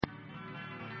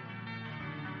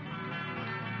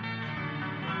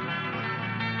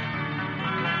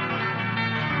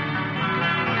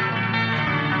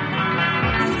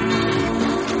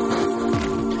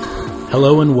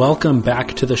Hello and welcome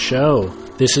back to the show.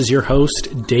 This is your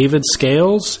host, David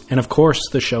Scales, and of course,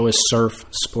 the show is Surf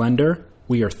Splendor.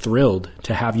 We are thrilled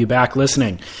to have you back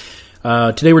listening.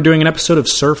 Today we're doing an episode of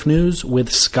Surf News with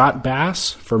Scott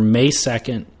Bass for May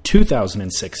 2nd,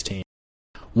 2016.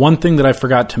 One thing that I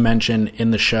forgot to mention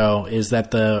in the show is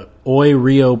that the Oi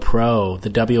Rio Pro, the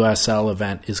WSL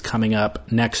event, is coming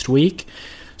up next week.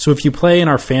 So if you play in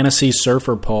our Fantasy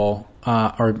Surfer poll,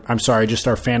 just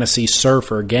our Fantasy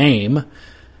Surfer game,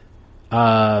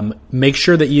 make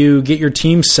sure that you get your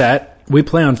team set. We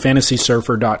play on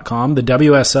fantasysurfer.com. The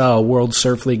WSL,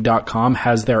 WorldSurfLeague.com,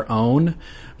 has their own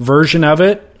version of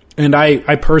it. And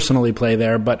I personally play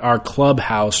there, but our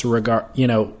clubhouse,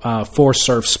 for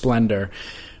Surf Splendor,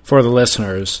 for the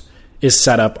listeners, is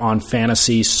set up on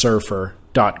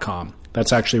fantasysurfer.com.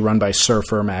 That's actually run by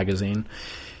Surfer Magazine.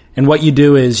 And what you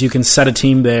do is you can set a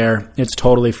team there. It's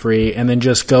totally free. And then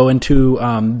just go into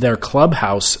their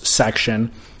clubhouse section,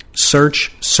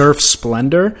 search Surf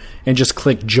Splendor, and just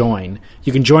click join.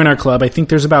 You can join our club. I think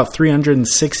there's about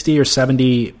 360 or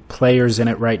 70 players in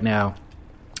it right now.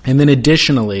 And then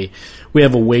additionally, we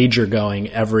have a wager going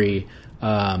every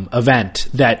event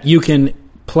that you can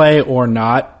play or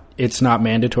not. It's not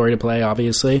mandatory to play,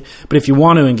 obviously. But if you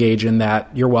want to engage in that,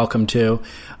 you're welcome to.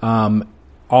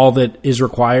 All that is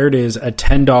required is a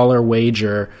 $10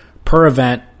 wager per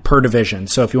event, per division.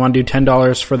 So if you want to do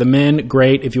 $10 for the men,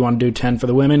 great. If you want to do 10 for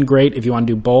the women, great. If you want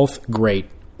to do both, great.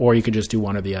 Or you could just do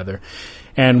one or the other.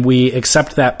 And we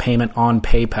accept that payment on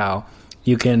PayPal.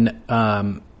 You can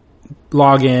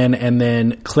log in and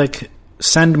then click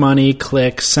send money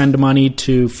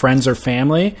to friends or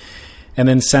family, and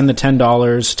then send the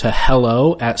 $10 to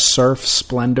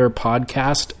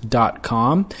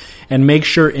hello@surfsplendorpodcast.com, and make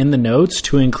sure in the notes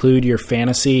to include your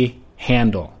fantasy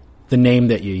handle, the name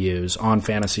that you use on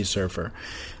Fantasy Surfer.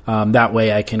 That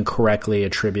way I can correctly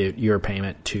attribute your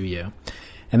payment to you.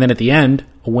 And then at the end,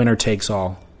 a winner takes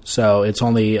all. So it's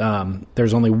only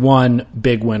there's only one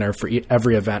big winner for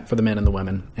every event for the men and the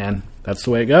women, and that's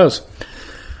the way it goes.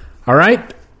 All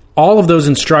right. All of those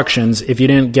instructions, if you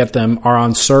didn't get them, are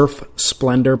on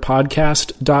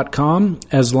surfsplendorpodcast.com,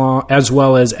 as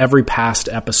well as every past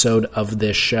episode of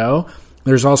this show.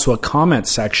 There's also a comment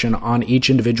section on each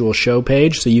individual show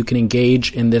page, so you can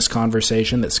engage in this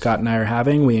conversation that Scott and I are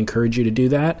having. We encourage you to do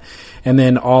that. And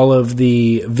then all of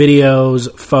the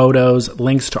videos, photos,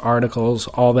 links to articles,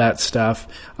 all that stuff.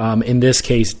 In this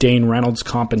case, Dane Reynolds'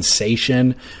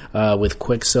 compensation with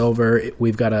Quicksilver.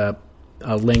 We've got a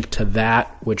link to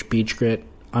that, which Beach Grit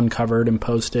uncovered and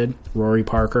posted. Rory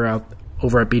Parker out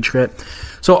over at Beach Grit.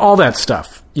 So all that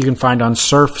stuff you can find on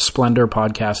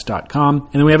surfsplendorpodcast.com.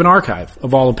 And then we have an archive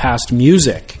of all the past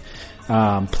music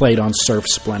played on Surf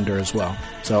Splendor as well.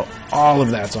 So all of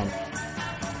that's on.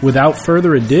 Without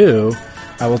further ado,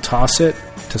 I will toss it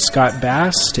to Scott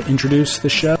Bass to introduce the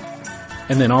show,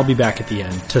 and then I'll be back at the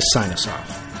end to sign us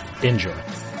off. Enjoy.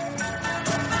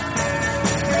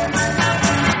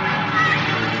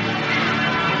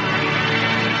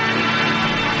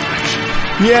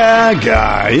 Yeah,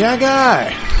 guy. Yeah,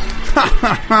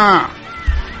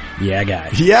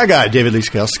 guy. David Lee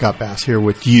Scales, Scott Bass here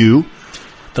with you.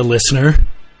 The listener.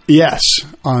 Yes,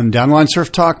 on Downline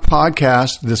Surf Talk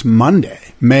podcast this Monday,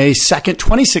 May 2nd,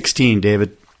 2016,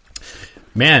 David.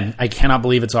 Man, I cannot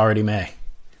believe it's already May.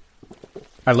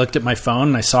 I looked at my phone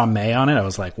and I saw May on it. I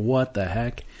was like, what the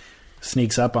heck?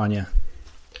 Sneaks up on you.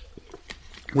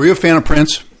 Were you a fan of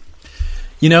Prince?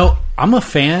 You know, I'm a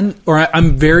fan, or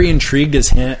I'm very intrigued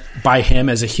by him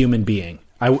as a human being.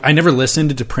 I never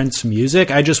listened to Prince music.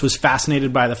 I just was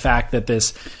fascinated by the fact that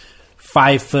this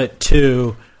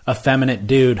 5'2" effeminate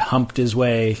dude humped his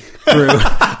way through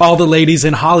all the ladies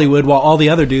in Hollywood, while all the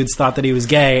other dudes thought that he was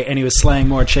gay and he was slaying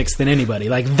more chicks than anybody.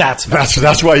 Like that's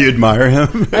why you admire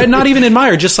him. Not even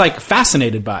admire, just like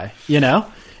fascinated by, you know.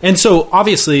 And so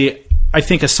obviously, I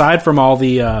think aside from all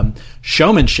the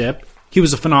showmanship, he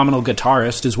was a phenomenal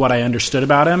guitarist, is what I understood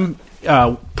about him.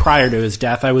 Prior to his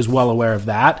death, I was well aware of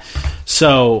that.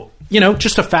 So, you know,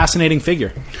 just a fascinating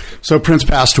figure. So Prince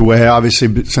passed away,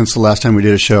 obviously, since the last time we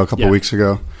did a show a couple of weeks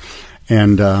ago.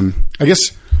 And I guess,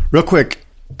 real quick,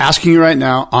 asking you right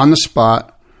now, on the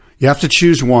spot, you have to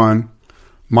choose one,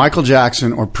 Michael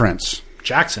Jackson or Prince.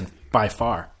 Jackson, by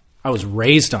far. I was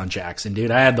raised on Jackson, dude.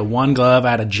 I had the one glove,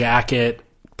 I had a jacket,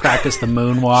 practice the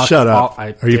moonwalk. Shut up.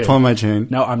 Are you pulling my chain?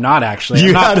 No, I'm not actually.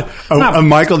 You had a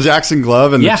Michael Jackson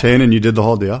glove and the chain, and you did the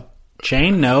whole deal?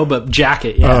 Chain? No, but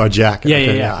jacket. Yeah. Oh, a jacket. Yeah,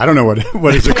 okay, yeah. I don't know what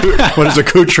his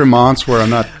accoutrements were.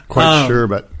 I'm not quite sure,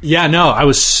 but yeah, no, I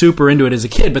was super into it as a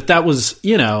kid. But that was,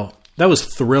 that was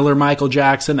Thriller Michael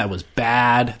Jackson. That was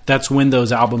Bad. That's when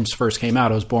those albums first came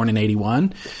out. I was born in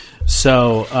 '81.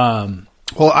 So,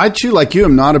 well, I too, like you,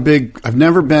 I've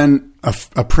never been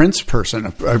a Prince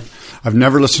person. I've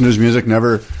never listened to his music,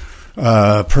 never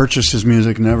purchased his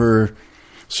music, never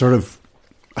sort of,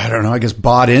 I don't know, I guess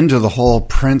bought into the whole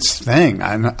Prince thing.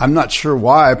 I'm not sure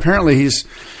why. Apparently he's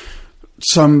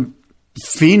some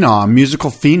musical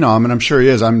phenom, and I'm sure he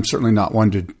is. I'm certainly not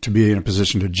one to be in a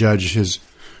position to judge his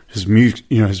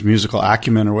musical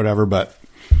acumen or whatever, but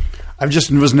I just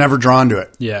was never drawn to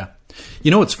it. Yeah.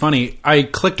 You know what's funny? I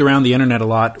clicked around the internet a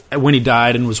lot when he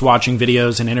died and was watching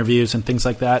videos and interviews and things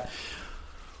like that.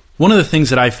 One of the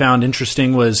things that I found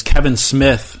interesting was Kevin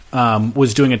Smith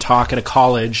was doing a talk at a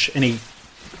college, and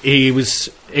he was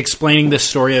explaining this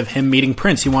story of him meeting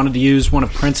Prince. He wanted to use one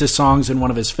of Prince's songs in one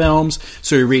of his films,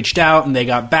 so he reached out and they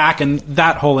got back, and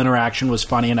that whole interaction was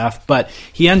funny enough. But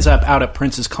he ends up out at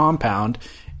Prince's compound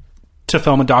to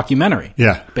film a documentary,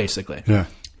 basically. Yeah.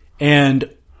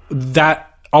 And that...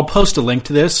 I'll post a link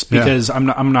to this because I'm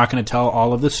not going to tell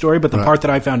all of the story, but the part that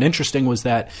I found interesting was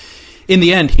that in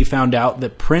the end he found out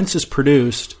that Prince has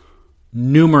produced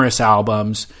numerous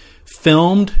albums,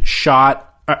 filmed,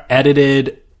 shot,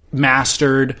 edited,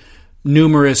 mastered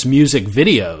numerous music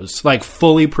videos, like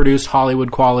fully produced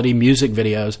Hollywood quality music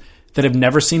videos that have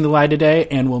never seen the light of day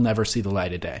and will never see the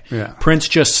light of day. Yeah. Prince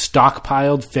just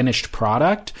stockpiled finished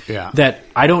product that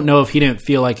I don't know if he didn't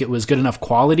feel like it was good enough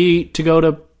quality to go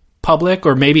to public,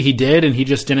 or maybe he did and he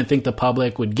just didn't think the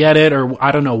public would get it, or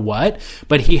I don't know what,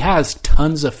 but he has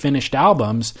tons of finished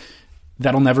albums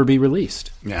that'll never be released.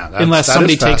 Yeah, unless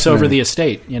somebody takes over the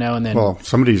estate, and then... Well,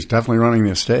 somebody's definitely running the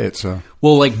estate, so...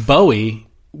 Well, like Bowie,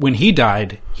 when he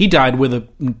died with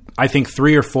I think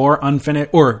 3 or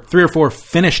 4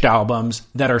 finished albums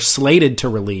that are slated to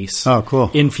release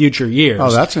in future years. Oh,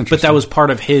 that's interesting. But that was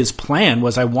part of his plan,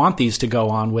 was I want these to go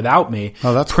on without me.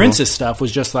 Oh, that's Prince's stuff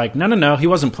was just like, no. He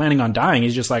wasn't planning on dying.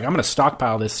 He's just like, I'm going to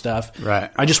stockpile this stuff.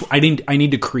 Right. I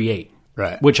need to create.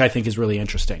 Right. Which I think is really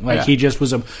interesting. Like he just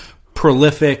was a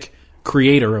prolific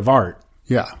creator of art.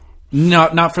 Yeah.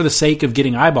 Not for the sake of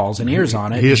getting eyeballs and ears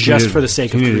on it, just for the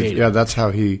sake of creating. Yeah, that's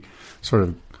how he sort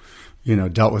of,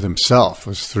 dealt with himself,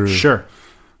 was through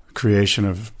creation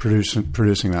of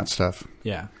producing that stuff.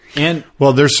 Yeah. And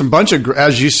well, there's some bunch of,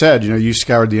 as you said, you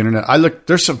scoured the internet.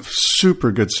 There's some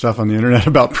super good stuff on the internet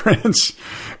about Prince.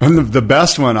 And the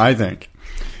best one, I think,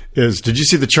 did you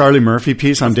see the Charlie Murphy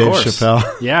piece on Dave Chappelle?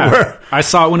 Yeah. I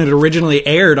saw it when it originally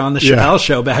aired on the Chappelle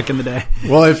show back in the day.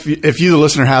 Well, if you, the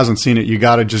listener, hasn't seen it, you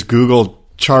got to just Google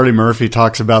Charlie Murphy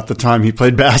talks about the time he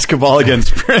played basketball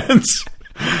against Prince.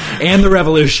 And the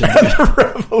Revolution.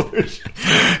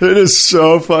 It is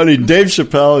so funny. Dave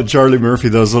Chappelle and Charlie Murphy,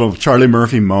 those little Charlie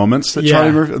Murphy moments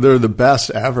Charlie Murphy, they're the best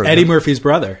ever. Eddie Murphy's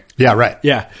brother. Yeah, right.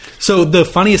 Yeah. So the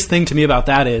funniest thing to me about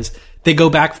that is they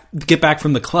get back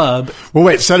from the club. Well,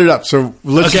 wait, set it up. So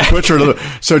let's switch her a little bit.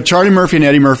 So Charlie Murphy and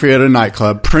Eddie Murphy at a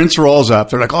nightclub. Prince rolls up.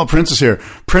 They're like, oh, Prince is here.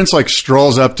 Prince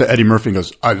strolls up to Eddie Murphy and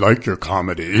goes, I like your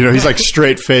comedy. He's like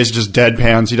straight face, just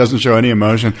deadpans. He doesn't show any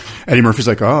emotion. Eddie Murphy's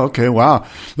like, oh, okay, wow.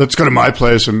 Let's go to my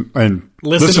place and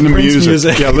listen to Prince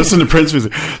music. Yeah, listen to Prince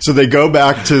music. So they go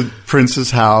back to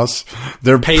Prince's house.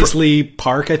 They're Paisley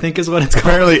Park, I think is what it's called.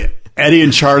 Apparently Eddie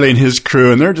and Charlie and his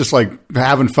crew, and they're just like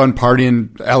having fun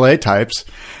partying LA types.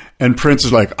 And Prince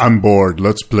is like, I'm bored.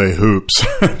 Let's play hoops.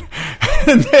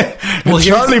 and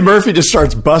Charlie Murphy just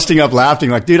starts busting up laughing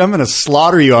like, dude, I'm going to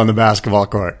slaughter you on the basketball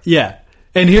court. Yeah.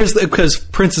 And because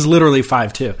Prince is literally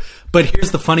 5'2". But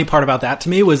here's the funny part about that to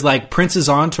me was like Prince's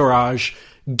entourage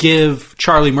give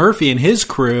Charlie Murphy and his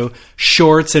crew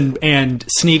shorts and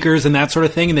sneakers and that sort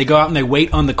of thing, and they go out and they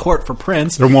wait on the court for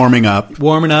Prince. They're warming up.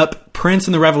 Prince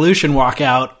and the Revolution walk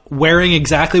out wearing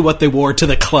exactly what they wore to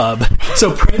the club.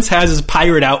 So Prince has his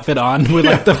pirate outfit on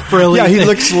with the frilly. Yeah, he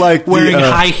looks like wearing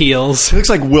high heels. He looks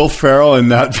like Will Ferrell in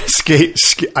that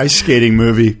ice skating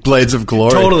movie, Blades of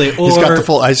Glory. Totally. He's got the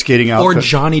full ice skating outfit. Or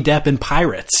Johnny Depp in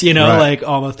Pirates, like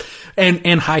almost.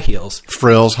 And high heels.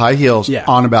 Frills, high heels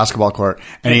on a basketball court.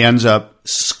 And he ends up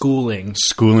schooling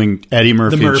Eddie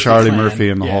Murphy and Charlie Murphy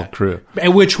and the whole crew.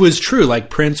 And which was true. Like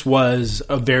Prince was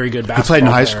a very good basketball player. He played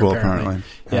in high school, apparently.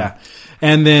 Yeah.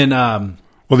 And then...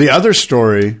 well, the other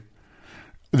story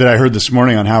that I heard this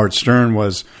morning on Howard Stern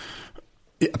was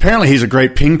apparently he's a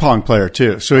great ping pong player,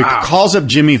 too. So he calls up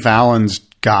Jimmy Fallon's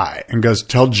guy and goes,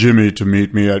 tell Jimmy to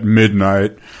meet me at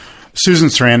midnight. Susan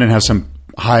Sarandon has some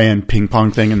high-end ping pong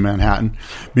thing in Manhattan.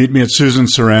 Meet me at Susan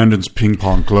Sarandon's ping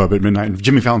pong club at midnight. And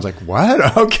Jimmy Fallon's like,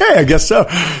 what? Okay, I guess so.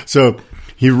 So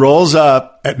he rolls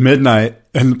up at midnight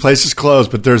and the place is closed,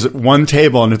 but there's one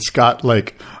table and it's got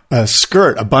like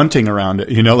a bunting around it,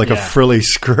 a frilly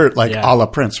skirt, a la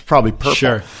Prince, probably purple.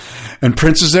 Sure. And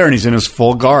Prince is there, and he's in his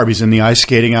full garb. He's in the ice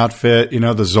skating outfit, the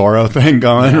Zorro thing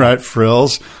going, right?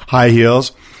 Frills, high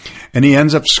heels. And he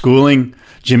ends up schooling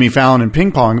Jimmy Fallon in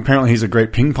ping pong. Apparently, he's a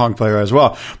great ping pong player as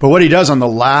well. But what he does on the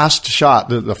last shot,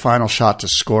 the final shot to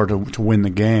score to win the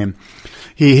game,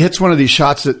 he hits one of these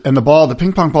shots and the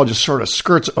ping pong ball just sort of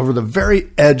skirts over the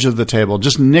very edge of the table,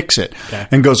 just nicks it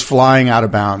and goes flying out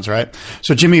of bounds, right?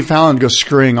 So Jimmy Fallon goes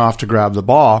scurrying off to grab the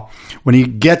ball. When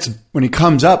he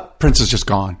comes up, Prince is just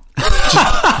gone.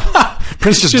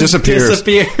 Prince just disappears.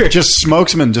 Just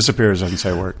smokes him and disappears, doesn't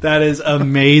say a word. That is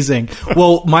amazing.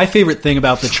 Well, my favorite thing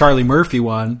about the Charlie Murphy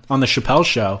one on the Chappelle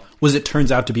Show was it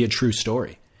turns out to be a true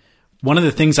story. One of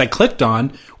the things I clicked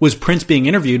on was Prince being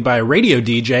interviewed by a radio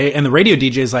DJ, and the radio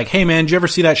DJ is like, "Hey man, did you ever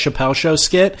see that Chappelle Show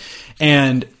skit?"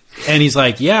 And he's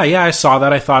like, yeah, I saw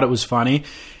that. I thought it was funny.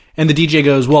 And the DJ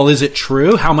goes, "Well, is it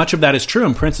true? How much of that is true?"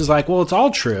 And Prince is like, "Well, it's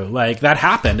all true. Like, that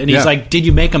happened." And he's like, "Did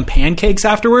you make them pancakes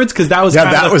afterwards?" Because that was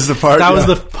was the part. That was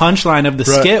the punchline of the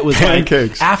skit. Was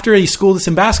pancakes. Like, after he schooled us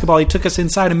in basketball, he took us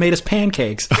inside and made us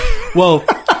pancakes. Well,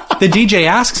 the DJ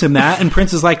asks him that, and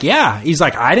Prince is like, "Yeah." He's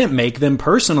like, "I didn't make them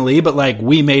personally, but like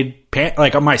we made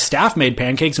my staff made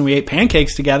pancakes and we ate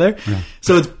pancakes together." Yeah.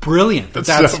 So it's brilliant. That's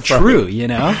so true,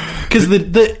 Because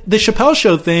the Chappelle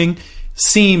Show thing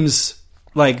seems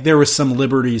like there was some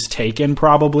liberties taken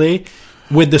probably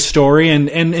with the story and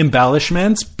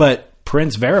embellishments, but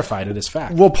Prince verified it as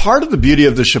fact. Well, part of the beauty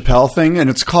of the Chappelle thing, and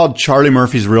it's called Charlie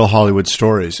Murphy's Real Hollywood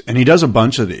Stories, and he does a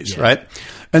bunch of these, right?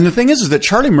 And the thing is that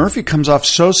Charlie Murphy comes off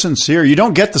so sincere. You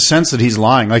don't get the sense that he's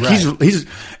lying. Like he's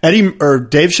Eddie or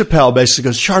Dave Chappelle basically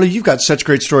goes, "Charlie, you've got such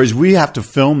great stories. We have to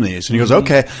film these." And he goes,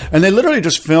 "Okay." And they literally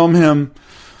just film him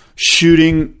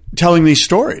telling these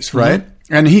stories, right? Mm-hmm.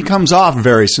 And he comes off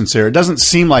very sincere. It doesn't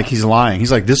seem like he's lying.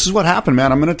 He's like, "This is what happened,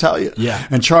 man. I'm going to tell you." Yeah.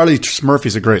 And Charlie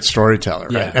Murphy's a great storyteller,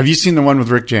 right? Yeah. Have you seen the one with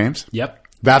Rick James? Yep.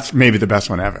 That's maybe the best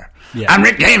one ever. Yeah. "I'm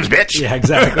Rick James, bitch." Yeah,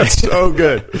 exactly. That's so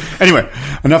good. Anyway,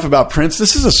 enough about Prince.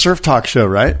 This is a surf talk show,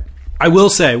 right? I will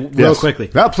say real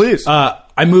quickly. Yeah, please.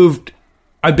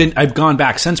 I've gone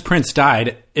back since Prince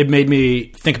died. It made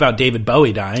me think about David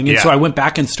Bowie dying. And so I went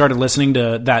back and started listening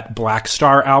to that Black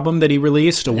Star album that he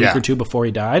released a week or two before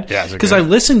he died. Because I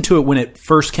listened to it when it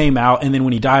first came out, and then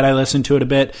when he died, I listened to it a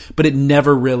bit, but it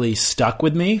never really stuck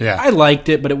with me. Yeah. I liked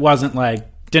it, but it wasn't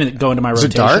didn't go into my rotation.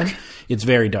 Is it dark? It's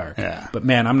very dark. Yeah. But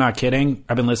man, I'm not kidding.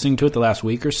 I've been listening to it the last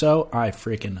week or so. I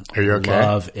freaking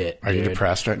love it. Are you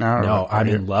depressed right now? No, I'm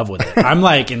in love with it. I'm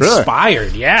inspired.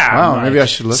 Really? Yeah. Wow, maybe I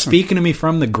should listen. Speaking to me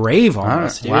from the grave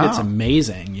almost, dude. Wow. It's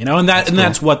amazing. And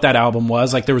that's what that album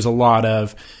was. Like there was a lot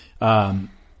of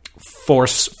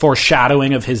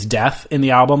foreshadowing of his death in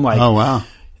the album. Like, oh wow.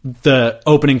 The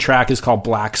opening track is called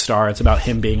Black Star. It's about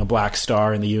him being a black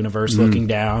star in the universe looking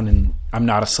down, and I'm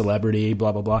not a celebrity,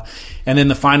 blah, blah, blah. And then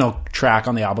the final track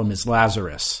on the album is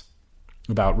Lazarus,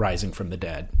 about rising from the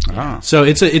dead. Oh. So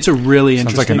it's a really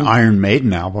interesting... Sounds like an Iron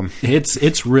Maiden album.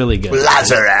 It's really good.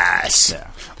 Lazarus! Yeah.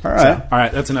 All right. All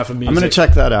right, that's enough of music. I'm going to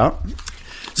check that out.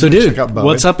 So, dude,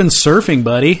 what's up in surfing,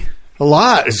 buddy? A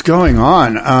lot is going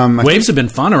on. Waves have been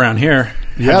fun around here.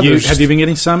 Yeah, have you been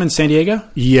getting some in San Diego?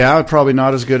 Yeah, probably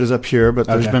not as good as up here, but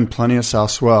there's been plenty of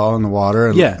south swell in the water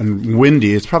and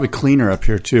windy. It's probably cleaner up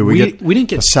here too. We didn't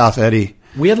get a south eddy.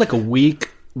 We had like a week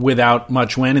without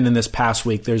much wind, and then this past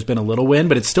week there's been a little wind,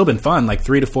 but it's still been fun. Like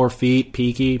 3 to 4 feet,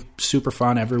 peaky, super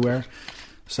fun everywhere.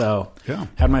 So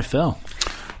had my fill.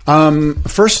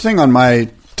 First thing on my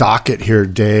docket here,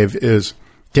 Dave, is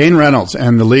Dane Reynolds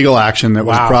and the legal action that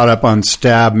was brought up on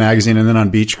Stab magazine and then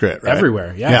on Beach Grit. Right?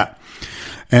 Everywhere, yeah.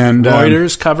 And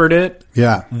Reuters covered it.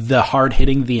 Yeah. The Hard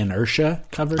Hitting The Inertia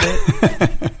covered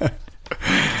it.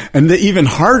 And the even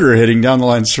harder hitting Down the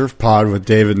Line Surf Pod with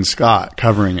David and Scott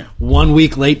covering it. 1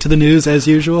 week late to the news as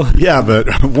usual. Yeah, but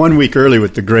 1 week early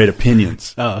with the great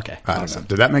opinions. Oh, okay. I don't know.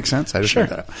 Did that make sense? I just made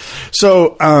that up.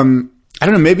 So, I don't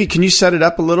know, maybe can you set it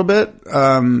up a little bit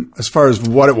as far as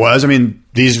what it was? I mean,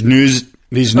 these news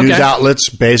outlets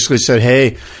basically said,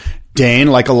 hey, Dane,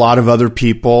 like a lot of other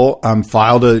people,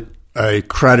 filed a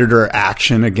creditor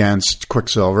action against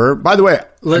Quiksilver. By the way,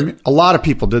 a lot of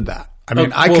people did that. I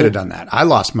mean, I could have done that. I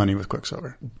lost money with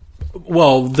Quiksilver.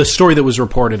 Well, the story that was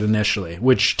reported initially,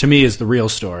 which to me is the real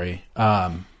story.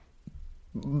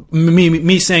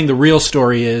 Me saying the real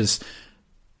story is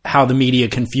how the media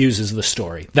confuses the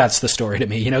story. That's the story to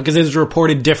me, because it was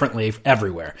reported differently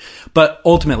everywhere. But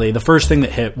ultimately, the first thing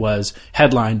that hit was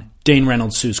headline, Dane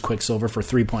Reynolds sues Quiksilver for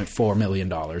 $3.4 million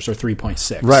or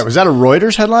 3.6. Right. Was that a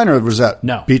Reuters headline or was that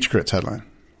no. Beach Grit's headline?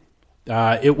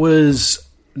 It was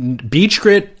Beach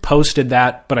Grit posted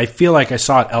that, but I feel like I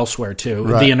saw it elsewhere too.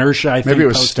 Right. The Inertia, I think, maybe it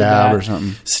was posted Stab that. or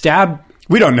something. Stab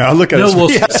We don't know. Look at No, us. well,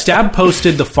 Yeah. Stab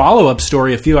posted the follow-up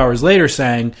story a few hours later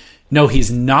saying, no, he's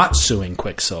not suing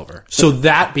Quicksilver. So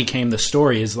that became the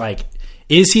story, is like,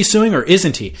 is he suing or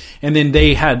isn't he? And then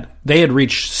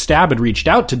Stab had reached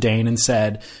out to Dane and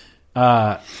said,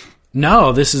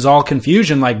 no, this is all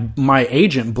confusion. Like, my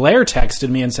agent Blair texted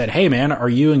me and said, hey man, are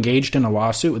you engaged in a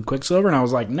lawsuit with Quicksilver? And I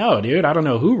was like, no, dude, I don't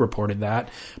know who reported that,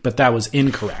 but that was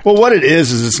incorrect. Well, what it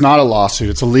is it's not a lawsuit.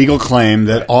 It's a legal claim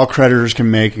that all creditors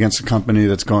can make against a company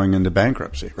that's going into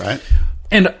bankruptcy, right?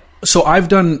 And so I've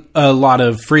done a lot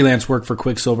of freelance work for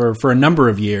Quicksilver for a number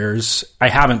of years. I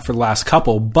haven't for the last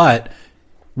couple, but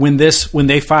when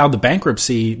they filed the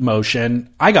bankruptcy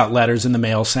motion, I got letters in the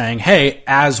mail saying, hey,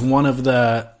 as one of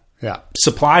the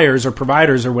suppliers or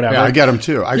providers or whatever. Yeah, I get them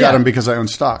too. I got them because I own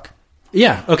stock.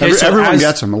 Yeah. Okay. Everyone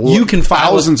gets them. You can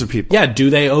file thousands of people. Yeah.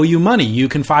 Do they owe you money? You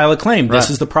can file a claim. Right.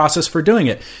 This is the process for doing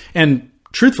it. And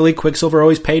truthfully, Quicksilver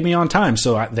always paid me on time,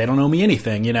 so they don't owe me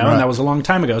anything, you know. Right. And that was a long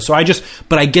time ago. So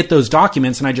but I get those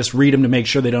documents and I just read them to make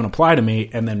sure they don't apply to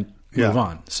me, and then move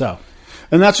on. So.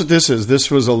 And that's what this is. This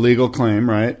was a legal claim,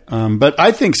 right? But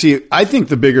I think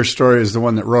the bigger story is the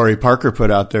one that Rory Parker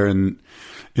put out there in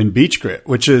Beach Grit,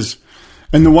 which is,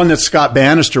 and the one that Scott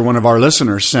Bannister, one of our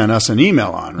listeners, sent us an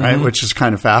email on, right? Mm-hmm. Which is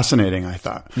kind of fascinating, I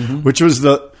thought. Mm-hmm. Which was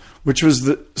the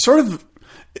sort of,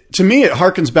 to me, it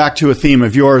harkens back to a theme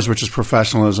of yours, which is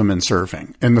professionalism in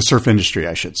surfing, in the surf industry,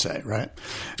 I should say, right?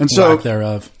 And so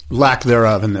lack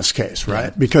thereof in this case,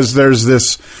 right? Yeah. Because there's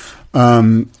this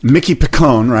Mickey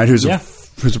Picone, right?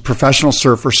 Who's a professional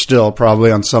surfer still,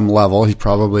 probably on some level. He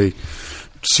probably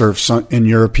surfs in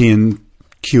European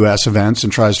QS events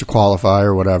and tries to qualify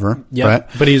or whatever. Yeah, right?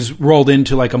 But he's rolled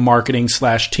into like a marketing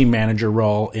 / team manager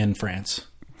role in France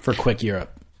for Quick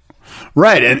Europe.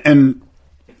 Right, and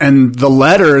the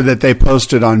letter that they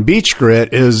posted on Beach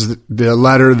Grit is the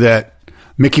letter that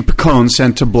Mickey Picone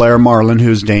sent to Blair Marlin,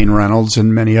 who's Dane Reynolds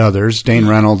and many others. Dane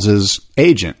Reynolds'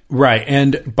 agent. Right.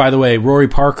 And by the way, Rory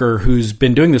Parker, who's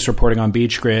been doing this reporting on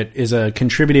Beach Grit, is a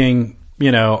contributing,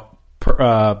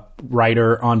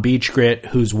 writer on Beach Grit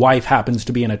whose wife happens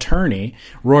to be an attorney.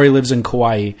 Rory lives in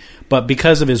Kauai, but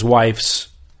because of his wife's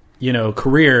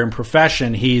career and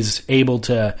profession, he's able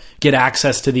to get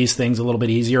access to these things a little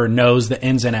bit easier and knows the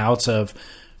ins and outs of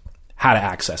how to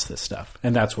access this stuff.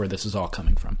 And that's where this is all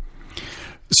coming from.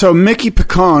 So Mickey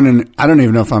Picone, and I don't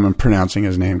even know if I'm pronouncing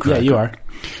his name correctly. Yeah, you are.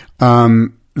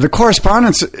 The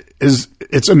correspondence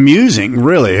it's amusing,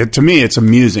 really. To me, it's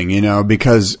amusing,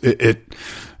 because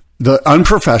the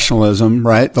unprofessionalism,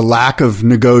 right? The lack of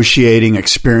negotiating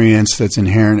experience that's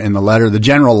inherent in the letter, the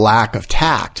general lack of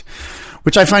tact,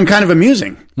 which I find kind of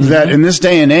amusing, that in this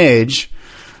day and age,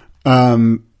 a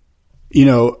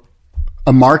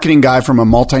marketing guy from a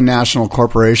multinational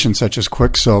corporation such as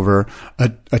Quicksilver,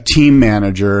 a team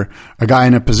manager, a guy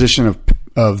in a position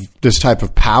of this type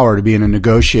of power to be in a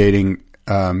negotiating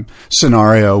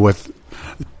scenario with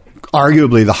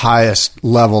arguably the highest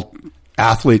level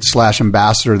athlete /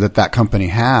 ambassador that company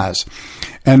has.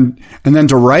 And then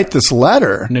to write this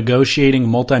letter. Negotiating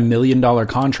multi-million-dollar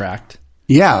contract.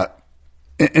 Yeah.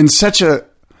 In such a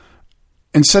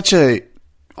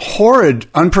horrid,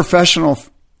 unprofessional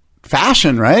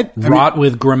fashion, right? Wrought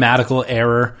with grammatical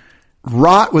error.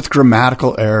 Right.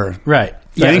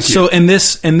 Thank you. So in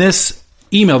this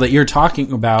email that you're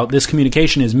talking about, this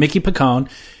communication is Mickey Picone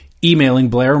emailing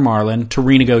Blair Marlin to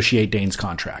renegotiate Dane's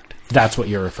contract. That's what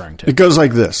you're referring to. It goes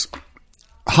like this.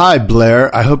 Hi,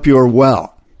 Blair. I hope you are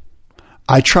well.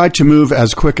 I tried to move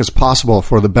as quick as possible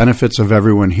for the benefits of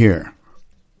everyone here.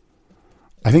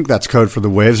 I think that's code for the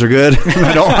waves are good.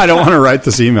 I don't want to write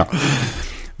this email.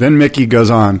 Then Mickey goes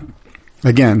on.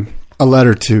 Again, a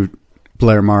letter to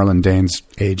Blair Marlin, Dane's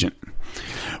agent.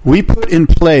 We put in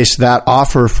place that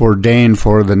offer for Dane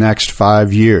for the next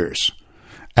 5 years.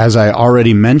 As I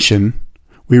already mentioned,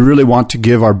 we really want to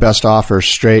give our best offer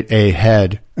straight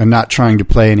ahead and not trying to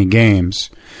play any games.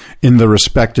 In the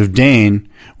respect of Dane,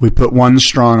 we put one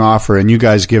strong offer and you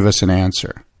guys give us an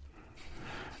answer.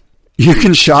 You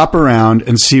can shop around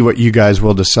and see what you guys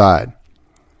will decide.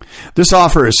 This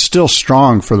offer is still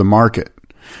strong for the market.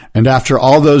 And after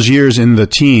all those years in the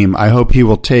team, I hope he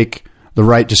will take the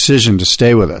right decision to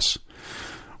stay with us.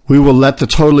 We will let the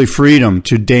totally freedom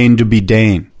to Dane to be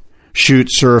Dane. Shoot,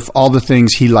 surf, all the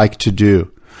things he liked to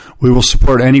do. We will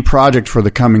support any project for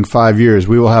the coming 5 years.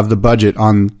 We will have the budget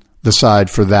on the side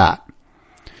for that.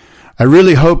 I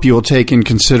really hope you will take in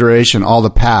consideration all the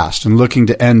past and looking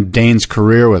to end Dane's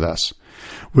career with us.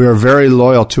 We are very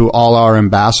loyal to all our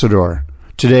ambassador.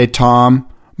 Today, Tom,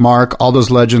 Mark, all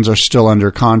those legends are still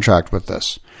under contract with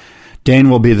us. Dane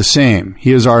will be the same.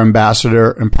 He is our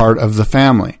ambassador and part of the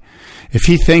family. If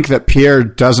he think that Pierre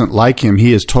doesn't like him,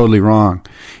 he is totally wrong.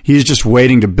 He's just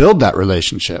waiting to build that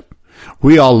relationship.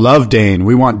 We all love Dane.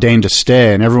 We want Dane to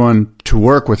stay and everyone to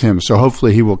work with him. So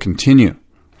hopefully he will continue.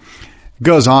 It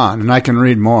goes on, and I can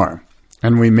read more,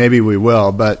 and maybe we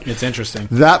will. But it's interesting.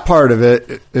 That part of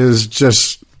it is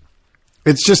just.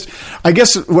 It's just, I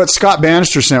guess what Scott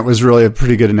Bannister sent was really a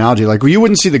pretty good analogy. Like, you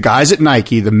wouldn't see the guys at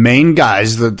Nike, the main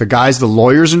guys, the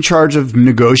lawyers in charge of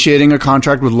negotiating a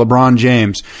contract with LeBron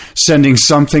James, sending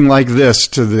something like this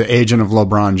to the agent of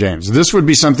LeBron James. This would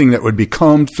be something that would be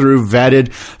combed through,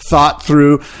 vetted, thought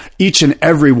through, each and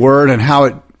every word and how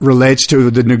it relates to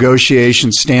the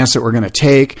negotiation stance that we're going to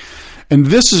take. And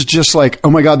this is just like, oh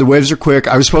my God, the waves are quick.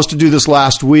 I was supposed to do this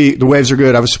last week. The waves are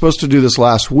good. I was supposed to do this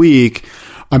last week.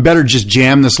 I better just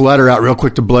jam this letter out real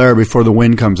quick to Blair before the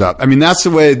wind comes up. I mean, that's the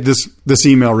way this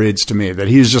email reads to me, that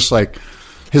he's just like,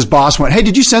 his boss went, hey,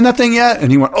 did you send that thing yet?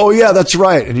 And he went, oh yeah, that's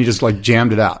right. And he just like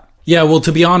jammed it out. Yeah. Well,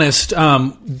 to be honest,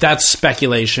 that's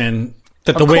speculation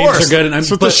that the waves are good. And that's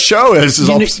what the show is.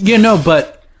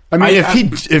 But I mean,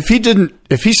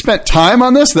 if he spent time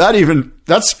on this,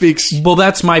 that speaks. Well,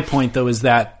 that's my point though, is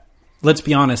that, let's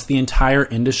be honest, the entire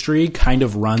industry kind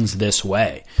of runs this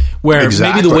way, where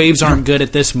maybe the waves aren't good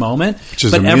at this moment,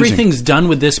 but everything's done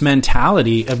with this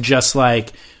mentality of just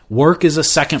like, work is a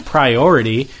second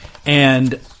priority.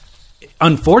 And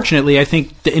unfortunately, I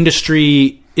think the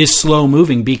industry is slow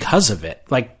moving because of it.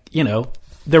 Like,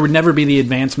 there would never be the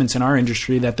advancements in our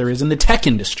industry that there is in the tech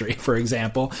industry, for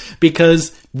example,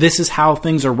 because this is how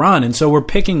things are run. And so we're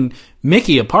picking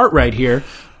Mickey apart right here.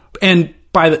 And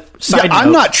by the side note,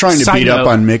 I'm not trying to beat up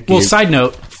on Mickey. Well, side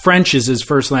note, French is his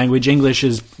first language. English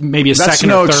is maybe a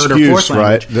second or third or fourth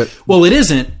language. Right? Well, it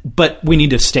isn't, but we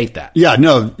need to state that. Yeah,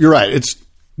 no, you're right.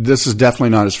 This is definitely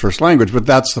not his first language, but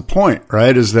that's the point,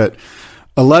 right? Is that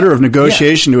a letter of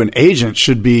negotiation to an agent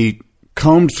should be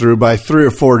combed through by 3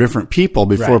 or 4 different people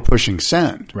before pushing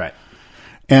send. Right.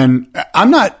 And I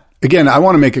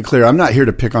want to make it clear, I'm not here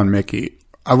to pick on Mickey.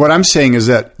 What I'm saying is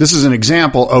that this is an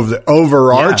example of the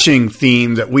overarching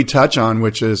theme that we touch on,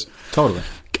 which is totally.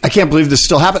 I can't believe this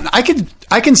still happened. I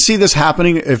can see this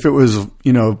happening if it was,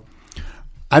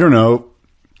 I don't know,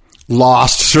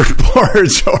 Lost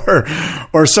Surfboards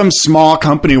or some small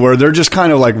company where they're just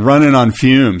kind of like running on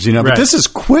fumes, But Right. this is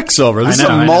Quicksilver. This is a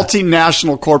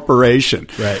multinational corporation.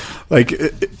 Right. Like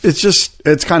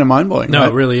it's kind of mind blowing. No, right?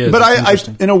 It really is. But I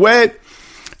in a way,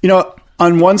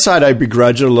 on one side, I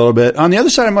begrudge it a little bit. On the other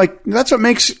side, I'm like, that's what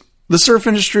makes the surf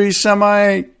industry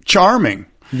semi-charming.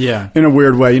 Yeah. In a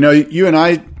weird way. You and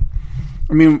I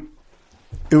mean,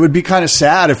 it would be kind of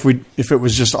sad if it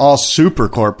was just all super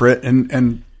corporate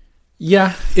and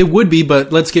yeah, it would be,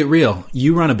 but let's get real.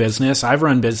 You run a business. I've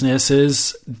run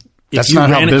businesses. That's not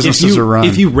how businesses are run.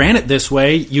 If you ran it this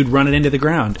way, you'd run it into the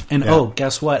ground. And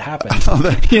guess what happened? Oh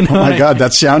my God,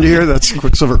 that sound you hear? That's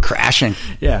Quicksilver crashing.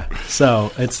 Yeah.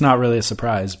 So it's not really a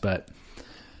surprise, but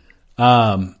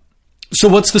so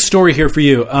what's the story here for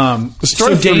you? The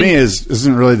story for me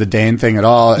isn't really the Dane thing at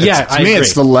all. To me,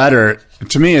 it's the letter.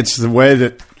 To me, it's the way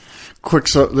that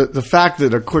Quicksilver, the fact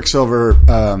that a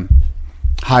Quicksilver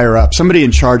higher up, somebody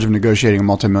in charge of negotiating a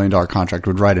multi-million-dollar contract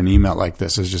would write an email like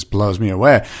this. It just blows me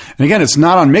away. And again, it's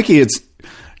not on Mickey.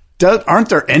 Aren't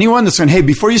there anyone that's saying, hey,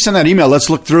 before you send that email,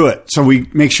 let's look through it so we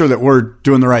make sure that we're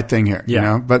doing the right thing here.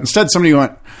 Yeah. But instead, somebody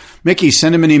went, Mickey,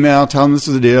 send him an email, tell him this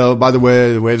is the deal. By the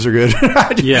way, the waves are good.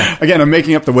 Yeah. Again, I'm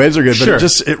making up the waves are good, but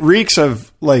it reeks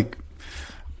of like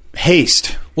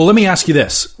haste. Well, let me ask you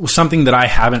this. Something that I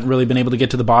haven't really been able to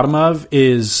get to the bottom of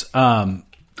is,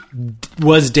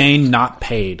 was Dane not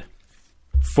paid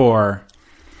for?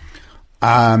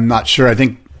 I'm not sure. I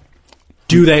think.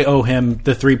 Do they owe him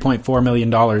the $3.4 million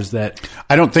that?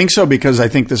 I don't think so, because I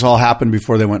think this all happened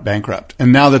before they went bankrupt.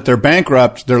 And now that they're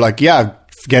bankrupt, they're like, yeah,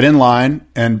 get in line.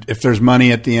 And if there's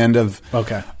money at the end of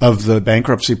the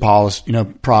bankruptcy policy,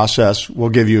 process, we'll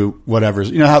give you whatever.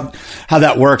 How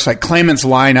that works. Like claimants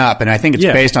line up, and I think it's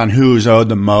based on who's owed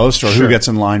the most or who gets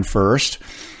in line first.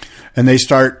 And they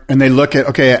start and they look at,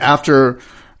 okay, after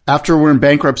we're in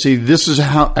bankruptcy, this is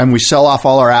how, and we sell off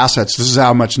all our assets. This is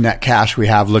how much net cash we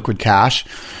have, liquid cash.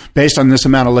 Based on this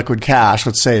amount of liquid cash,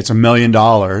 let's say it's $1 million,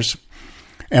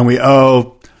 and we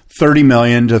owe $30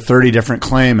 million to 30 different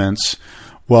claimants.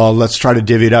 Well, let's try to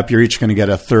divvy it up. You're each going to get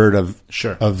a third of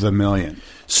the million.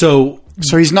 So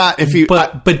he's not.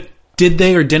 But did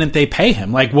they or didn't they pay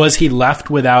him? Like, was he left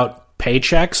without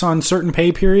paychecks on certain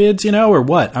pay periods? Or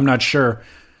what? I'm not sure.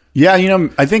 Yeah,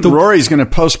 I think Rory's going to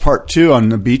post part 2 on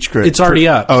the Beach Grit. It's already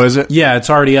up. Oh, is it? Yeah, it's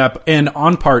already up. And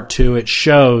on part 2, it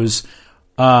shows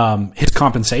his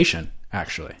compensation,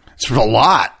 actually. It's a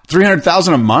lot.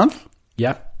 $300,000 a month?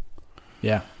 Yeah.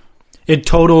 Yeah. It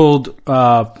totaled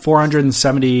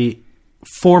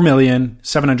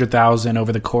 $474,700,000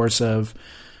 over the course of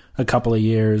a couple of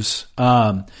years.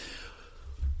 But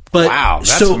wow,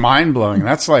 that's mind blowing.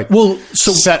 That's like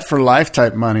set for life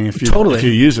type money if you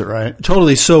use it right.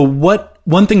 Totally. So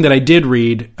one thing that I did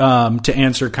read to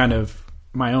answer kind of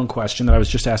my own question that I was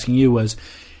just asking you was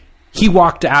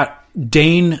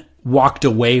Dane walked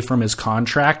away from his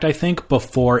contract, I think,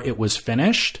 before it was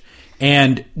finished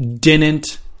and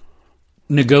didn't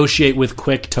negotiate with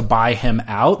Quick to buy him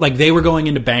out. Like, they were going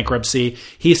into bankruptcy.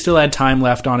 He still had time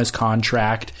left on his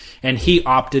contract, and he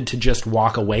opted to just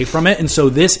walk away from it. And so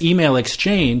this email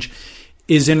exchange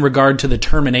is in regard to the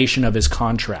termination of his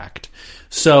contract.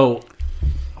 So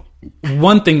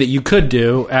one thing that you could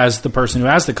do as the person who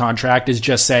has the contract is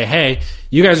just say, hey,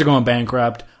 you guys are going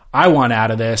bankrupt. I want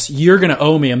out of this. You're going to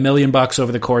owe me $1 million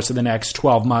over the course of the next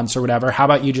 12 months or whatever. How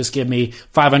about you just give me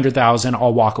 $500,000?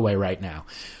 I'll walk away right now.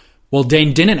 Well,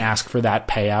 Dane didn't ask for that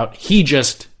payout. He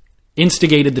just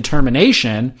instigated the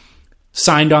termination,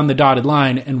 signed on the dotted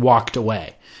line, and walked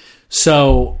away.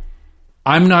 So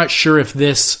I'm not sure if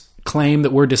this claim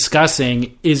that we're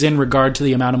discussing is in regard to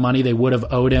the amount of money they would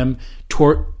have owed him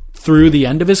through the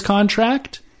end of his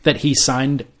contract that he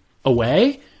signed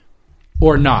away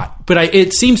or not. But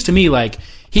it seems to me like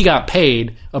he got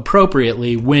paid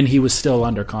appropriately when he was still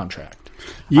under contract.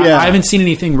 Yeah. I haven't seen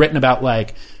anything written about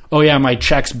like, oh yeah, my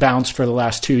checks bounced for the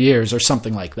last 2 years or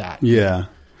something like that. Yeah.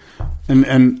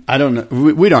 And I don't know.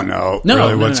 We don't know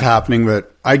really what's happening,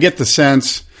 but I get the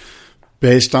sense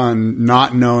based on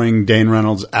not knowing Dane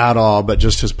Reynolds at all, but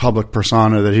just his public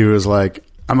persona that he was like,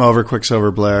 I'm over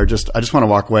Quicksilver Blair. I just want to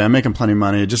walk away. I'm making plenty of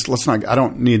money. I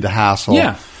don't need the hassle.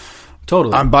 Yeah.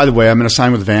 Totally. By the way, I'm going to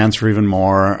sign with Vans for even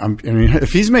more.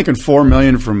 If he's making $4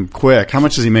 million from Quick, how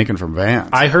much is he making from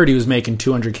Vans? I heard he was making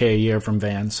 $200K a year from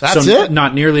Vans. That's it?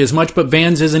 Not nearly as much, but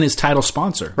Vans isn't his title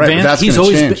sponsor. Right, Vans, but that's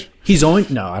going to change.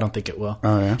 No, I don't think it will.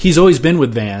 Oh, yeah? He's always been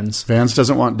with Vans. Vans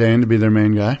doesn't want Dane to be their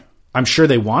main guy? I'm sure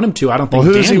they want him to. I don't think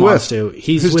who is Dan he wants with? to.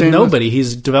 He's Who's with Dan nobody.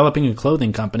 He's developing a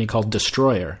clothing company called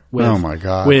Destroyer. Oh, my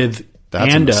God. With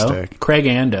That's a mistake. Craig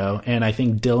Ando, and I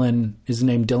think is his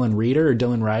name Dylan Reeder or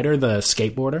Dylan Ryder, the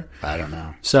skateboarder? I don't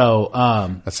know. So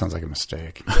that sounds like a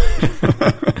mistake.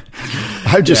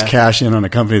 I just cash in on a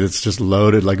company that's just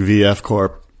loaded like VF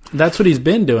Corp. That's what he's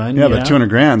been doing. Yeah, but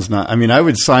 $200,000's not. I mean, I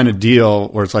would sign a deal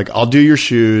where it's like, I'll do your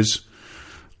shoes.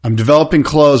 I'm developing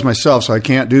clothes myself, so I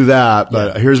can't do that.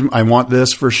 But I want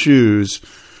this for shoes.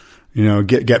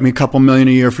 Get me a couple million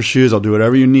a year for shoes. I'll do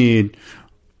whatever you need.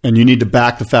 And you need to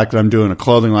back the fact that I'm doing a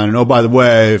clothing line. And oh, by the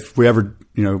way, if we ever,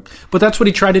 But that's what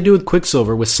he tried to do with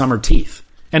Quicksilver with Summer Teeth.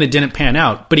 And it didn't pan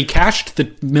out. But he cashed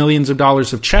the millions of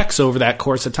dollars of checks over that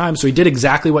course of time. So he did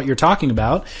exactly what you're talking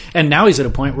about. And now he's at a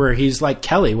point where he's like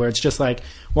Kelly, where it's just like,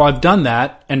 well, I've done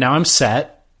that, and now I'm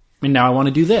set. And now I want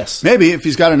to do this. Maybe if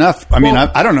he's got enough. I mean,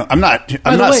 I don't know. I'm not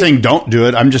saying don't do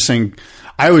it. I'm just saying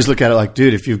I always look at it like,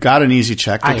 dude, if you've got an easy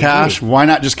check to cash, why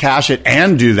not just cash it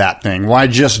and do that thing? Why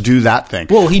just do that thing?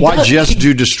 Well, why just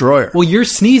do Destroyer? Well, you're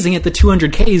sneezing at the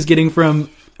 $200K he's getting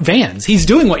from Vans. He's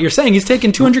doing what you're saying. He's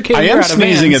taking $200K a year out of Vans. I am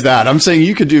sneezing at that. I'm saying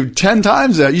you could do 10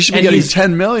 times that. You should be getting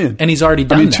 $10 million. And he's already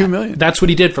done that. $2 million. That's what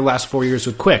he did for the last 4 years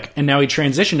with Quick. And now he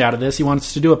transitioned out of this. He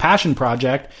wants to do a passion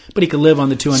project, but he could live on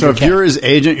the $200K. So if you're his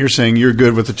agent, you're saying you're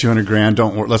good with the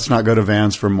 $200,000. Let's not go to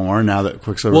Vans for more now that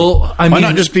Quicksilver. Well, why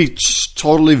not just be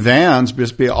totally Vans,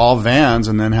 just be all Vans,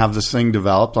 and then have this thing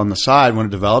developed on the side. When it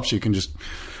develops, you can just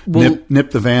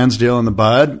nip the Vans deal in the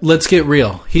bud. Let's get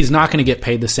real. He's not going to get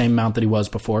paid the same amount that he was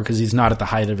before because he's not at the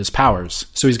height of his powers.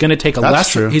 So he's going to take a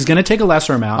lesser. He's going to take a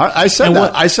lesser amount. I said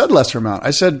that. I said lesser amount.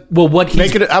 I said, well, how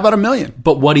about $1 million?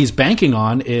 But what he's banking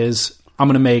on is I'm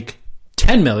going to make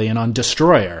 $10 million on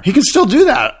Destroyer. He can still do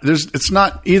that. It's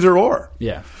not either or.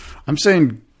 Yeah, I'm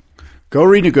saying go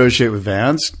renegotiate with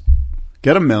Vans,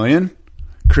 get $1 million,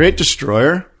 create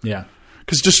Destroyer. Yeah.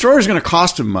 Because Destroyer is going to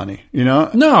cost him money,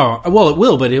 No, well, it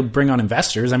will, but it'll bring on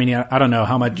investors. I mean, I don't know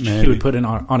how much he would put in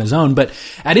on his own, but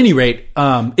at any rate,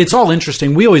 it's all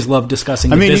interesting. We always love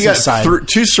discussing the business side. You got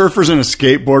two surfers and a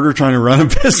skateboarder trying to run a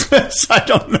business. I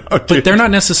don't know, dude. But they're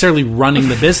not necessarily running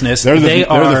the business. They're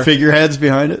the figureheads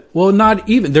behind it? Well, not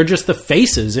even. They're just the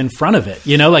faces in front of it.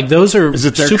 Like those are Is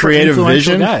it their super creative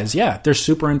influential vision? guys. Yeah, they're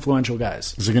super influential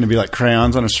guys. Is it going to be like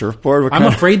crayons on a surfboard? I'm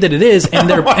afraid that it is. And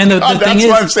the thing is, that's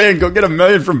why I'm saying go get $1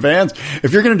 million from Vans.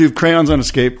 If you're going to do crayons on a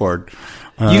skateboard,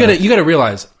 you got to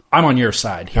realize I'm on your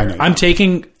side here.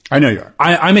 I know you are.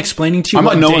 I'm explaining to you. I'm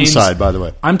on no one's side, by the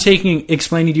way. I'm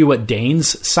explaining to you what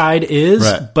Dane's side is,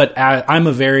 right. But I'm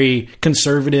a very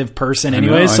conservative person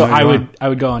anyway, I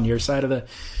would go on your side of the.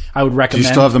 I would recommend. Do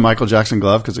you still have the Michael Jackson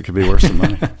glove because it could be worse than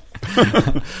mine?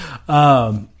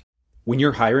 When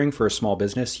you're hiring for a small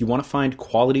business, you want to find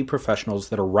quality professionals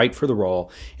that are right for the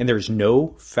role, and there's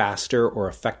no faster or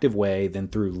effective way than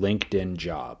through LinkedIn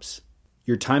Jobs.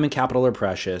 Your time and capital are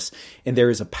precious, and there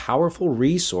is a powerful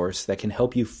resource that can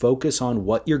help you focus on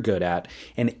what you're good at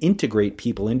and integrate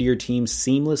people into your team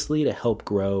seamlessly to help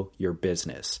grow your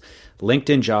business.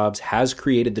 LinkedIn Jobs has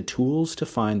created the tools to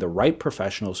find the right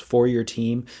professionals for your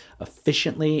team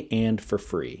efficiently and for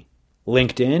free.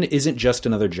 LinkedIn isn't just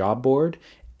another job board.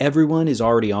 Everyone is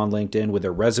already on LinkedIn with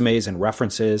their resumes and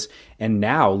references, and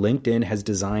now LinkedIn has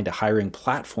designed a hiring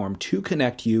platform to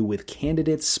connect you with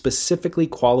candidates specifically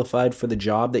qualified for the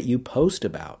job that you post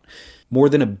about. More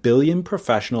than 1 billion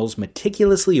professionals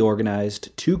meticulously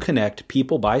organized to connect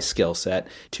people by skill set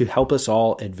to help us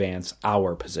all advance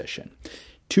our position.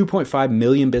 2.5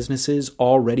 million businesses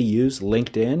already use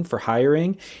LinkedIn for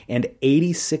hiring, and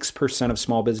 86% of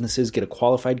small businesses get a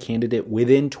qualified candidate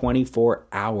within 24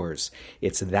 hours.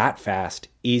 It's that fast,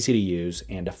 easy to use,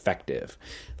 and effective.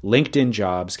 LinkedIn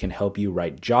Jobs can help you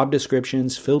write job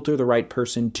descriptions, filter the right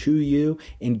person to you,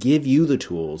 and give you the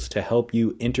tools to help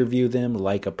you interview them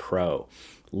like a pro.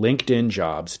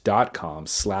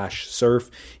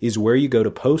 LinkedInjobs.com/surf is where you go to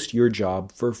post your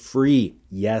job for free.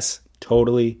 Yes,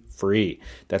 totally free.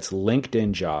 That's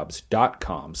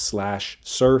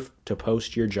LinkedInjobs.com/surf to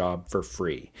post your job for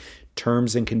free.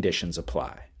 Terms and conditions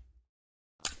apply.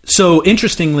 So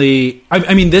interestingly,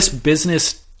 I mean, this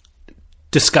business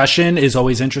discussion is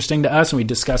always interesting to us, and we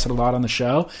discuss it a lot on the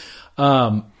show.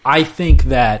 I think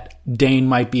that Dane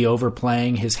might be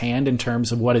overplaying his hand in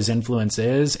terms of what his influence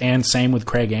is, and same with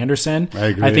Craig Anderson. I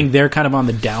agree. I think they're kind of on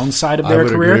the downside of their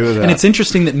career. And it's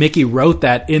interesting that Mickey wrote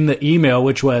that in the email,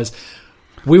 which was,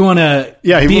 we want to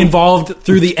be involved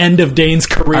through the end of Dane's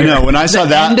career. I know. When I saw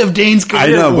that, end of Dane's career. I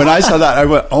know. When I saw that, I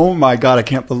went, "Oh my God! I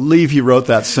can't believe he wrote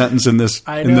that sentence in this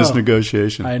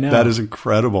negotiation." I know. That is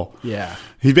incredible. Yeah.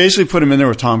 He basically put him in there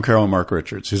with Tom Carroll and Mark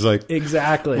Richards. He's like,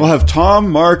 exactly. We'll have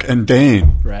Tom, Mark, and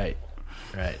Dane. Right.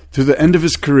 To the end of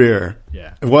his career.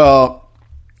 Yeah. Well,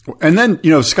 and then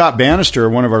Scott Bannister,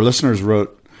 one of our listeners,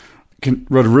 wrote a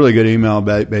really good email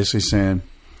about basically saying,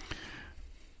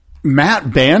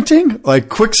 Matt Banting? Like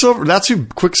Quicksilver? That's who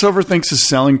Quicksilver thinks is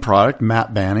selling product,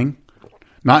 Matt Banting.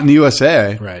 Not in the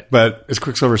USA. Right. But is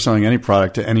Quicksilver selling any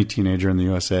product to any teenager in the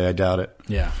USA? I doubt it.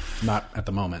 Yeah. Not at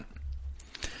the moment.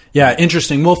 Yeah.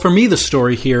 Interesting. Well, for me, the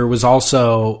story here was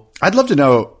also... I'd love to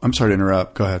know... I'm sorry to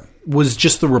interrupt. Go ahead. Was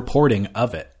just the reporting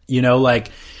of it.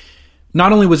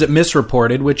 Not only was it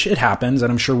misreported, which it happens,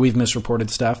 and I'm sure we've misreported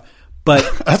stuff, but...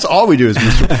 That's all we do is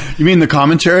misreport. You mean the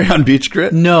commentary on Beach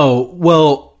Grit? No.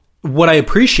 Well... What I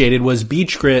appreciated was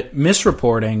Beach Grit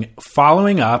misreporting,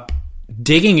 following up,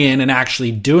 digging in, and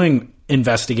actually doing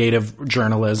investigative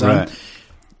journalism, right.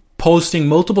 Posting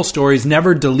multiple stories,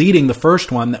 never deleting the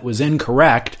first one that was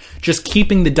incorrect, just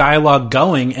keeping the dialogue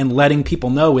going and letting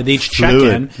people know with each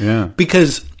check-in. Yeah.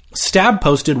 Because Stab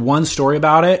posted one story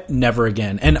about it, never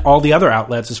again. And all the other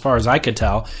outlets, as far as I could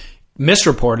tell,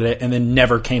 misreported it and then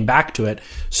never came back to it.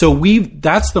 So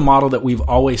that's the model that we've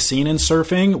always seen in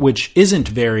surfing, which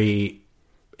isn't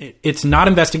it's not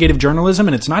investigative journalism,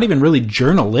 and it's not even really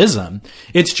journalism.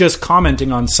 It's just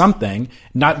commenting on something,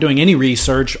 not doing any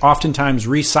research, oftentimes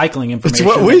recycling information.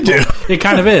 It's what we do. It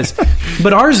kind of is.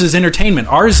 But ours is entertainment.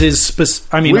 Ours is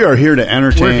we are here to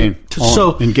entertain,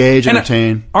 engage,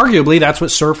 entertain. Arguably, that's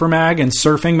what Surfer Mag and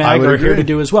Surfing Mag are here to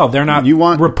do as well. They're not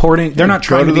reporting. They're not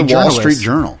trying to be journalists. Go to the Wall Street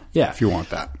Journal, if you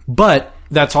want that. But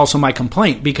that's also my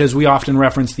complaint, because we often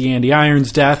reference the Andy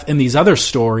Irons death and these other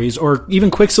stories, or even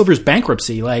Quicksilver's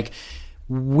bankruptcy. Like,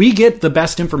 we get the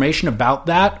best information about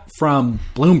that from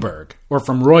Bloomberg or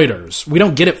from Reuters. We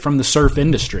don't get it from the surf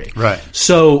industry. Right.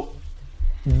 So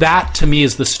that, to me,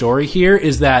 is the story here,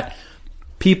 is that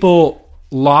people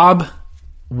lob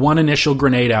one initial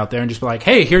grenade out there and just be like,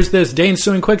 hey, here's this, Dane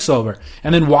suing Quicksilver,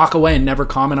 and then walk away and never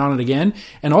comment on it again.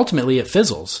 And ultimately it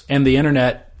fizzles, and the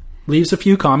internet leaves a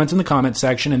few comments in the comment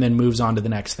section and then moves on to the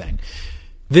next thing.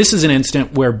 This is an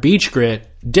instant where Beach Grit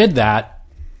did that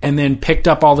and then picked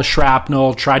up all the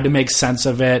shrapnel, tried to make sense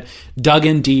of it, dug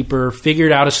in deeper,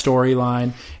 figured out a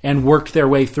storyline, and worked their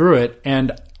way through it.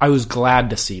 And I was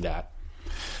glad to see that.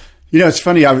 It's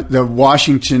funny. The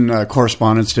Washington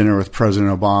Correspondents' Dinner with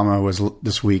President Obama was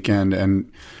this weekend.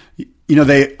 And,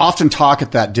 they often talk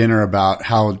at that dinner about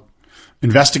how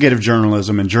investigative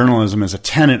journalism and journalism is a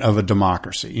tenet of a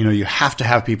democracy. You have to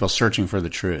have people searching for the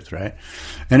truth, right?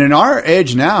 And in our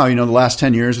age now, the last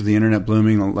 10 years of the internet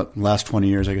blooming, the last 20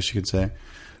 years, I guess you could say,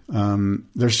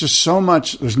 there's just so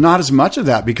much, there's not as much of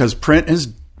that because print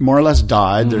has more or less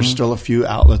died. Mm-hmm. There's still a few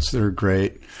outlets that are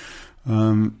great.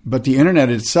 But the internet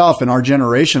itself and our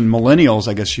generation, millennials,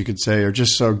 I guess you could say, are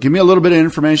just so, give me a little bit of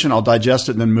information, I'll digest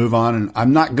it and then move on. And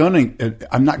I'm not going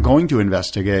to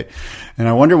investigate. And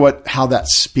I wonder how that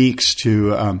speaks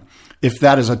to, if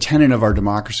that is a tenet of our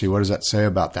democracy. What does that say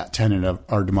about that tenet of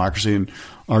our democracy and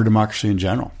our democracy in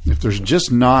general? If there's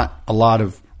just not a lot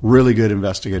of really good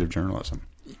investigative journalism.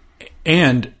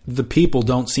 And the people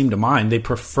don't seem to mind. They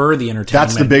prefer the entertainment.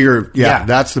 That's the bigger,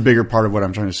 that's the bigger part of what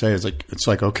I'm trying to say. Is like, it's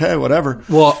like, okay, whatever.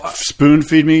 Well, spoon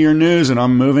feed me your news and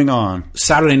I'm moving on.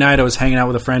 Saturday night, I was hanging out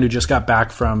with a friend who just got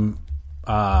back from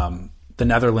the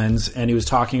Netherlands, and he was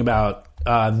talking about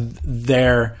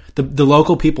the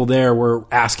local people there were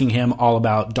asking him all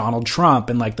about Donald Trump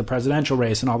and like the presidential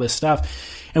race and all this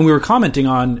stuff. And we were commenting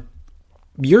on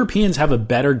Europeans have a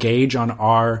better gauge on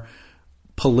our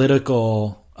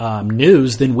political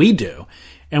news than we do.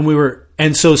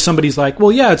 And so somebody's like,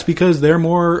 well, yeah, it's because they're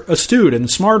more astute and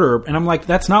smarter. And I'm like,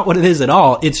 that's not what it is at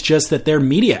all. It's just that their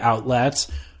media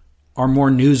outlets are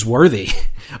more newsworthy.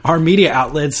 Our media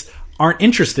outlets aren't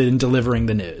interested in delivering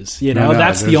the news. You know,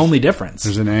 that's the only difference.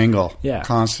 There's an angle,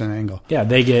 constant angle. Yeah,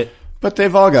 but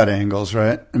they've all got angles,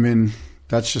 right? I mean,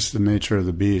 that's just the nature of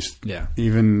the beast. Yeah.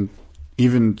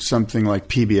 Even something like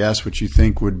PBS, which you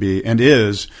think would be and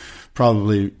is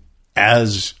probably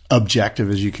as objective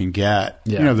as you can get.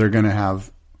 Yeah. You know, they're going to have,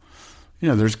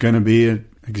 there's going to be an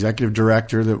executive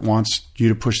director that wants you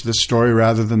to push this story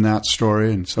rather than that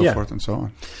story, and so forth and so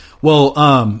on. Well,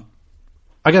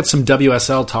 I got some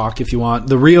WSL talk if you want.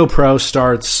 The Rio Pro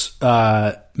starts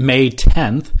May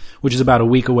 10th, which is about a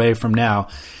week away from now.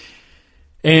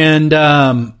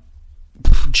 And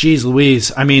geez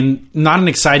Louise, I mean, not an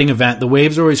exciting event. The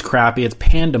waves are always crappy. It's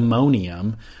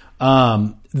pandemonium.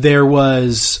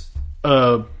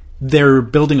 They're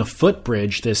building a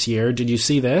footbridge this year. Did you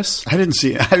see this? I didn't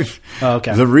see it.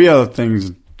 Okay. The Rio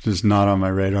thing's just not on my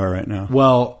radar right now.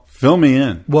 Well, fill me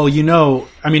in. Well,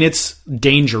 I mean, it's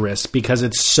dangerous because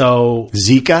it's so...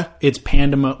 Zika? It's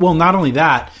pandemonium. Well, not only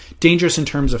that, dangerous in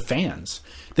terms of fans.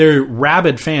 They're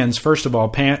rabid fans, first of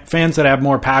all, fans that have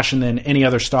more passion than any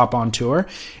other stop on tour.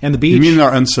 And the beach... You mean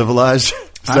they're uncivilized?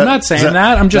 I'm not saying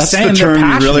that. I'm just saying that's the they're term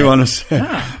passionate. you really want to say.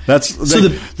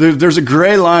 Yeah. There's a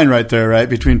gray line right there, right,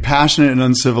 between passionate and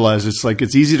uncivilized. It's like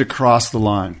it's easy to cross the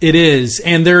line. It is,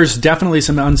 and there's definitely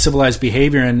some uncivilized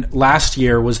behavior. And last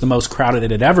year was the most crowded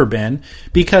it had ever been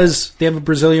because they have a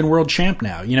Brazilian world champ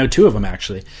now. Two of them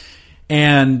actually,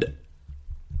 and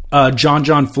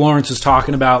John Florence was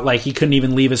talking about like he couldn't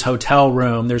even leave his hotel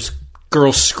room. There's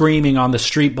girls screaming on the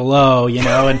street below,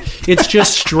 and it's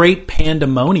just straight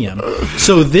pandemonium.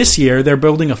 So this year they're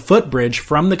building a footbridge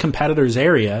from the competitors'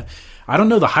 area. I don't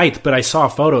know the height, but I saw a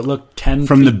photo. It looked 10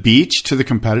 from feet. The beach to the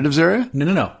competitors' area?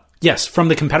 No. Yes, from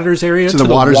the competitors' area to the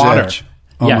water's water. Edge.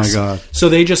 Oh my God. So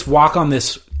they just walk on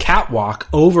this catwalk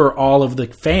over all of the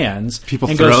fans. People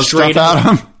and throw go straight stuff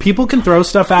at them? People can throw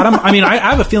stuff at them. I mean, I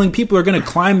have a feeling people are going to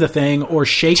climb the thing or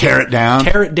shake Tear it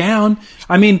down.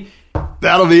 I mean...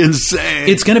 That'll be insane.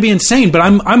 It's going to be insane, but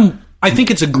I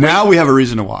think it's a great... Now we have a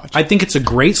reason to watch. I think it's a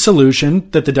great solution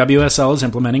that the WSL is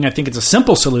implementing. I think it's a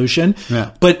simple solution,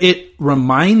 but it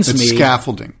reminds me... It's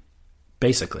scaffolding.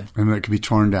 Basically. And it could be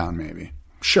torn down, maybe.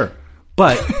 Sure.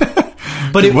 But...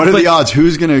 what are the odds?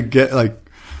 Who's going to get, like...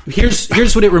 Here's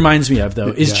what it reminds me of, though,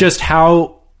 is just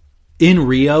how, in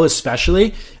Rio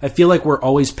especially, I feel like we're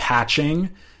always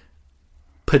patching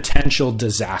potential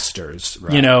disasters,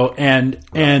 right.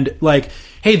 And like,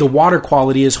 hey, the water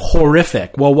quality is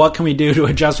horrific. Well, what can we do to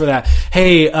adjust for that?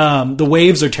 Hey, the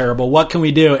waves are terrible. What can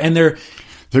we do? And they're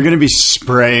going to be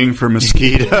spraying for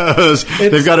mosquitoes.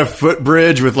 They've got a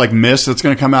footbridge with like mist that's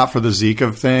going to come out for the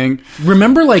Zika thing.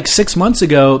 Remember, like 6 months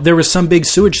ago, there was some big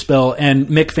sewage spill, and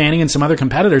Mick Fanning and some other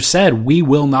competitors said we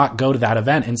will not go to that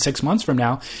event in 6 months from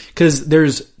now because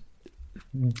there's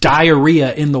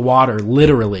diarrhea in the water,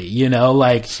 literally,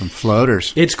 like some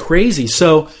floaters. It's crazy.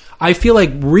 So I feel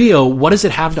like Rio, what does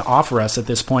it have to offer us at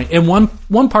this point? And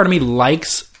one part of me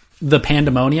likes the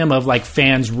pandemonium of like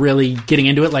fans really getting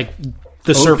into it, like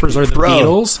the Surfers or the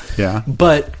Beatles. Yeah.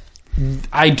 But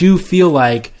I do feel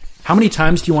like, how many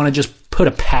times do you want to just put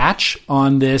a patch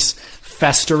on this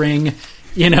festering,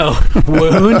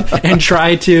 wound and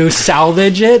try to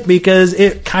salvage it? Because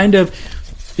it kind of,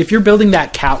 if you're building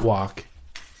that catwalk,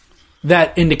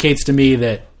 that indicates to me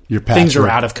that things are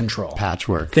out of control.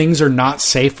 Patchwork. Things are not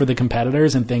safe for the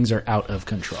competitors, and things are out of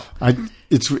control.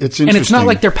 It's interesting. And it's not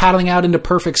like they're paddling out into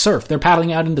perfect surf. They're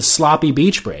paddling out into sloppy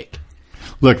beach break.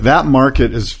 Look, that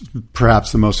market is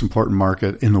perhaps the most important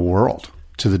market in the world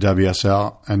to the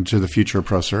WSL and to the future of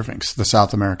pro surfing, the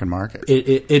South American market.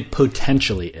 It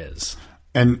potentially is.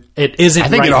 and it isn't. I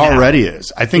think it already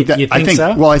is. I think that. You think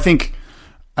so? Well, I think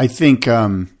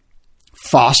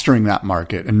fostering that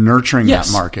market and nurturing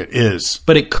that market is.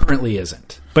 But it currently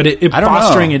isn't. But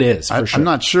fostering it is, for sure. I'm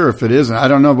not sure if it is. I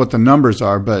don't know what the numbers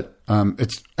are, but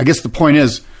it's. I guess the point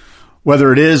is,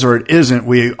 whether it is or it isn't,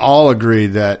 we all agree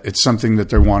that it's something that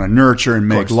they want to nurture and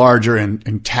make larger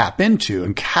and tap into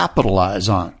and capitalize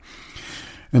on.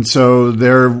 And so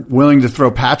they're willing to throw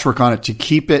patchwork on it to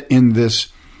keep it in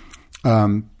this,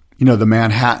 the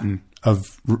Manhattan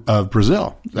of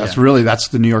Brazil. That's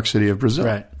the New York City of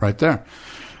Brazil, right there.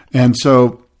 And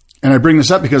so, and I bring this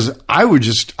up because I would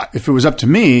just, if it was up to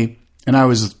me, and I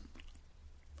always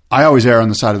err on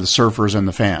the side of the surfers and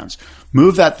the fans.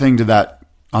 Move that thing to that,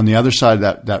 on the other side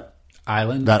of that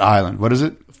island. That island. What is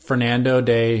it? Fernando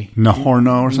de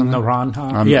Noronha or something?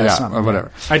 Noronha. Or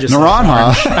whatever. I just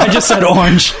Noronha. I just said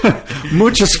orange.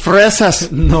 Muchas fresas.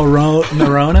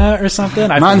 Norona or something?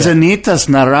 Manzanitas,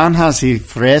 naranjas y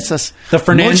fresas.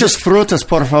 Muchas frutas,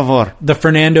 por favor. The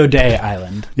Fernando Day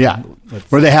Island. Yeah.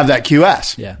 Where they have that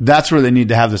QS. Yeah. That's where they need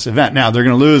to have this event. Now, they're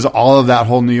going to lose all of that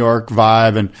whole New York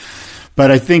vibe. But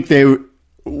I think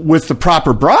with the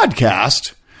proper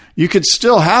broadcast, you could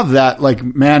still have that like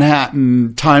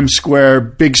Manhattan, Times Square,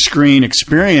 big screen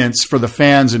experience for the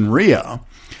fans in Rio.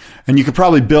 And you could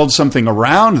probably build something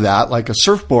around that, like a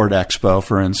surfboard expo,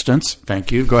 for instance.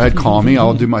 Thank you. Go ahead, call me.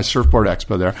 I'll do my surfboard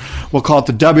expo there. We'll call it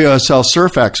the WSL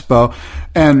Surf Expo.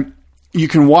 And you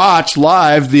can watch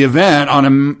live the event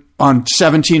on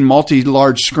 17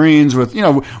 multi-large screens with,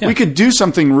 we could do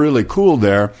something really cool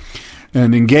there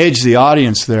and engage the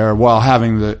audience there while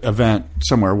having the event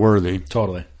somewhere worthy.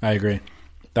 Totally. I agree.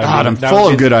 I'm full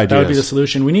of good ideas. That would be the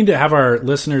solution. We need to have our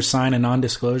listeners sign a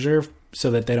non-disclosure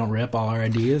so that they don't rip all our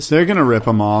ideas. They're going to rip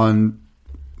them all and,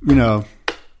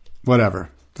 whatever.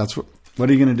 That's what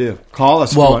are you going to do? Call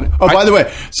us. Well, by the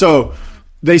way, so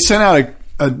they sent out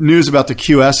a news about the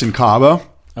QS in Cabo.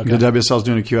 Okay. The WSL is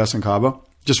doing a QS in Cabo,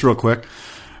 just real quick.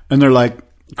 And they're like,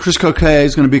 Chris Coquet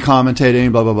is going to be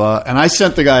commentating, blah, blah, blah. And I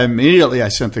sent the guy an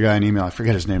email. I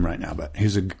forget his name right now, but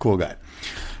he's a cool guy.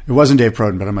 It wasn't Dave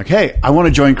Proden, but I'm like, hey, I want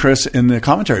to join Chris in the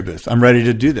commentary booth. I'm ready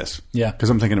to do this. Yeah. Because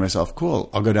I'm thinking to myself, cool,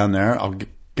 I'll go down there. I'll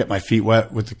get my feet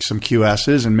wet with some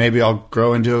QSs, and maybe I'll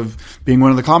grow into being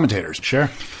one of the commentators. Sure.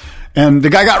 And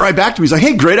the guy got right back to me. He's like,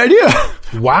 hey, great idea.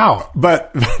 Wow.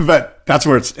 But that's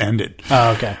where it's ended.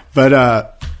 Oh, okay.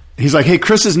 But he's like, hey,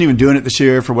 Chris isn't even doing it this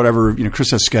year for whatever, Chris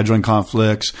has scheduling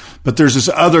conflicts. But there's this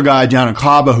other guy down in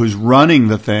Cabo who's running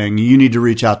the thing. You need to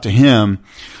reach out to him.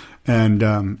 And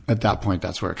at that point,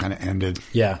 that's where it kind of ended.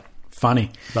 Yeah.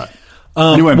 Funny. But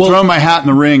anyway, I'm throwing my hat in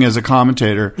the ring as a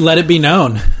commentator. Let it be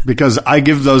known. Because I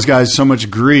give those guys so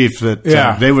much grief that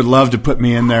they would love to put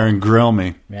me in there and grill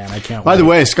me. Man, I can't wait. By the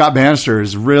way, Scott Bannister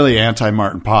is really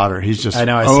anti-Martin Potter. He's just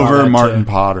over Martin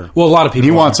Potter. Well, a lot of people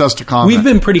He wants us to comment. We've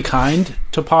been pretty kind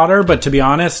to Potter, but to be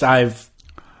honest, I've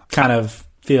kind of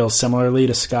feel similarly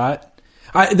to Scott.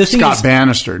 Scott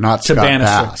Bannister, not Scott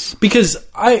Bass. Because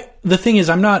the thing is,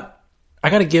 I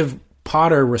got to give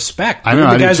Potter respect. I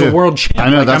know, the guy's a world champ. I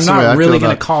know, that's I'm the way not I really feel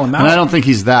going to call him out. And I don't think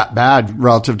he's that bad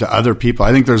relative to other people.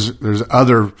 I think there's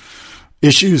other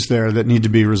issues there that need to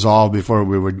be resolved before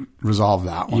we would resolve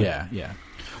that one. Yeah, yeah.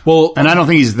 Well, and I don't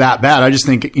think he's that bad. I just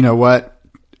think,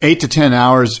 8 to 10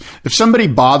 hours. If somebody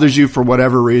bothers you for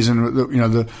whatever reason,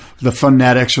 the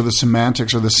phonetics or the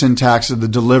semantics or the syntax or the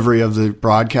delivery of the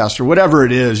broadcast or whatever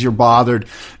it is, you're bothered.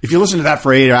 If you listen to that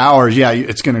for 8 hours,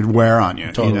 it's going to wear on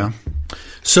you. Totally.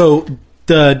 So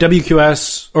the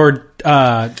WQS or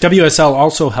WSL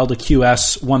also held a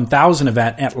QS 1000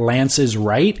 event at Lance's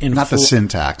Right in not the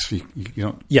syntax. You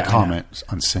don't comment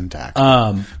on syntax.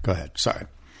 Go ahead. Sorry.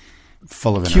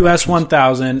 Full of QS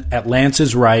 1000 at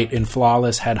Lance's Right in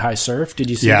Flawless Head High Surf. Did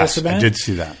you see this event? I did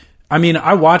see that. I mean,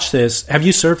 I watched this. Have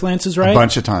you surfed Lance's Right? A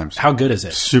bunch of times. How good is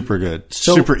it? Super good.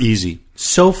 Super easy.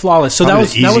 So flawless. So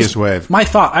Probably that was wave. My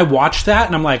thought. I watched that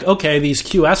and I'm like, okay, these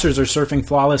QSers are surfing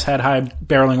Flawless Head High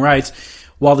barreling rights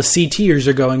while the CTers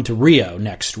are going to Rio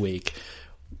next week.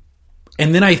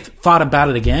 And then I thought about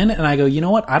it again, and I go, you know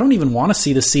what? I don't even want to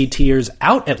see the C-tiers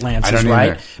out at Lance's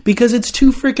Right because it's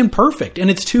too freaking perfect,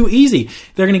 and it's too easy.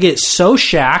 They're going to get so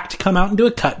shacked, come out and do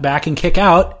a cutback and kick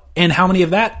out, and how many of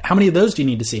those do you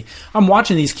need to see? I'm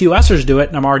watching these QSers do it,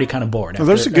 and I'm already kind of bored. Well,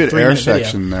 there's a good air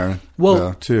section there,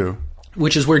 too.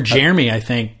 Which is where Jeremy, I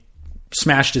think,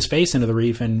 smashed his face into the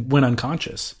reef and went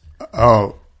unconscious.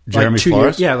 Oh, Jeremy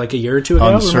Flores? Like a year or two ago.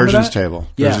 On the surgeon's table.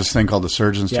 There's this thing called the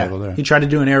surgeon's table there. He tried to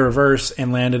do an air reverse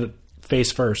and landed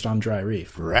face first on dry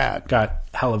reef. Rad.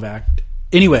 Got helivacked.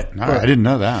 Anyway. No, I didn't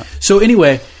know that. So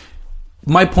anyway,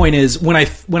 my point is, when I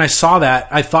saw that,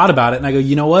 I thought about it, and I go,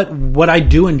 you know what? What I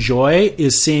do enjoy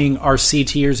is seeing our C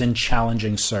tiers in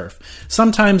challenging surf.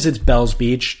 Sometimes it's Bells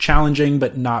Beach, challenging,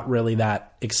 but not really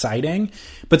that exciting.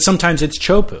 But sometimes it's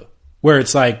Chopu, where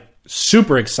it's like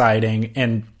super exciting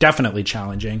and definitely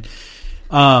challenging.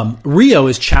 Rio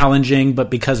is challenging, but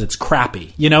because it's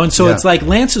crappy, and so it's like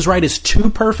Lance is right, is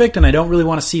too perfect, and I don't really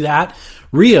want to see that.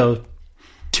 Rio,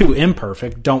 too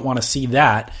imperfect, don't want to see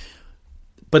that.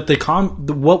 But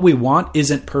what we want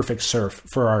isn't perfect surf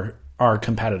for our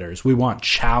competitors. We want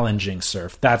challenging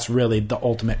surf. That's really the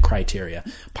ultimate criteria.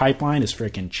 Pipeline is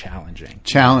freaking challenging.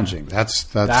 Challenging.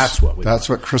 That's what we that's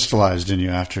what crystallized in you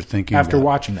after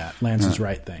watching that Lance is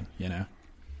right thing.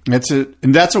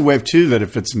 And that's a wave too. That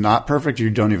if it's not perfect, you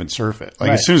don't even surf it.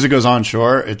 Like as soon as it goes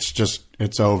onshore,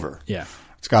 it's over. Yeah,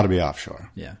 it's got to be offshore.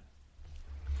 Yeah.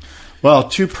 Well,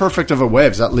 too perfect of a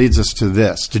waves. That leads us to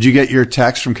this. Did you get your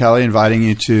text from Kelly inviting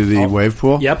you to the wave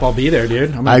pool? Yep, I'll be there,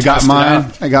 dude. I got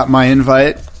mine. I got my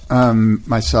invite,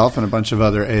 myself and a bunch of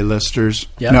other A-listers.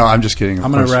 Yep. No, I'm just kidding.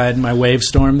 I'm going to ride my wave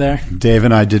storm there. Dave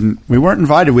and I we weren't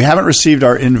invited. We haven't received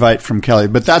our invite from Kelly,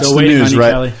 but that's Still the news,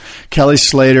 right? Kelly. Kelly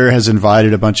Slater has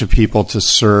invited a bunch of people to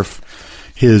surf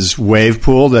his wave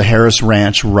pool, the Harris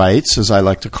Ranch Rights, as I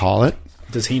like to call it.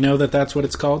 Does he know that that's what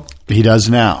it's called? He does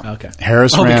now. Okay.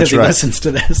 Harris Ranch because he Rights. listens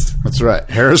to this. That's right.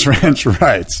 Harris Ranch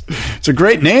Rights. It's a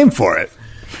great name for it.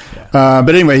 Yeah.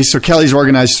 But anyway, so Kelly's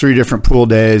organized 3 different pool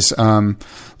days.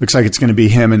 Looks like it's going to be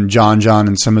him and John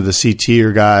and some of the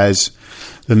C-tier guys.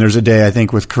 Then there's a day, I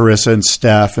think, with Carissa and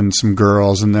Steph and some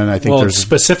girls. And then I think there's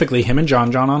specifically him and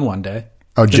John on one day.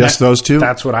 Oh, just those two?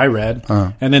 That's what I read.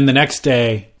 And then the next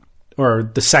day, or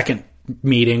the second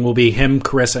meeting, will be him,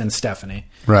 Carissa, and Stephanie.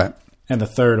 Right. And the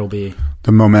third will be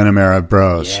the Momentum Era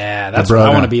Bros. Yeah, that's what I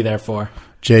want to be there for.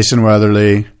 Jason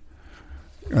Weatherly,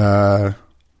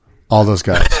 all those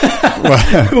guys.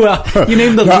 Well, you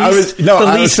named the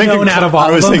least known out of all of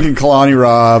them. I was thinking Kalani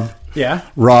Robb. Yeah.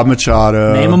 Rob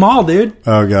Machado. Name them all, dude.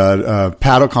 Oh, God.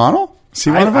 Pat O'Connell? Is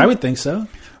he one of them? I would think so.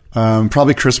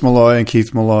 Probably Chris Malloy and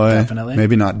Keith Malloy. Definitely.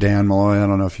 Maybe not Dan Malloy. I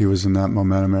don't know if he was in that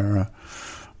Momentum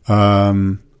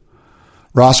Era.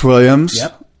 Ross Williams.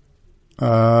 Yep.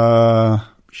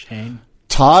 Shane.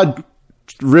 Todd,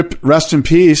 rest in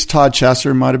peace. Todd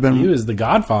Chesser might have been. He was the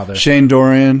godfather. Shane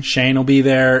Dorian. Shane will be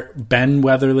there. Ben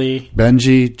Weatherly.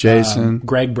 Benji. Jason.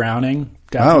 Greg Browning.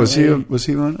 Definitely. Oh, was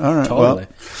he one? All right. Totally. Well,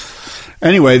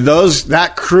 anyway,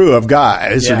 that crew of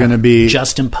guys are going to be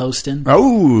Justin Poston.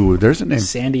 Oh, there's a name.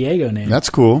 San Diego name.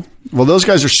 That's cool. Well, those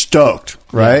guys are stoked,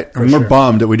 right? Yeah, and we're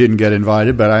bummed that we didn't get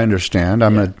invited, but I understand.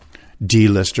 I'm a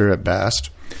D-lister at best.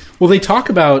 Well, they talk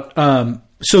about,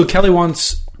 so Kelly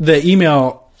wants the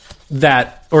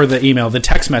the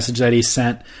text message that he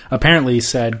sent apparently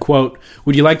said, quote,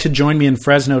 "Would you like to join me in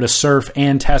Fresno to surf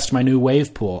and test my new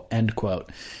wave pool?" End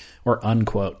quote, or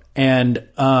unquote. And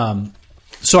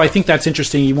so I think that's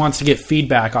interesting. He wants to get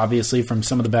feedback, obviously, from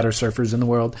some of the better surfers in the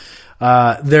world.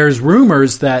 There's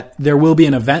rumors that there will be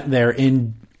an event there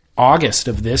in August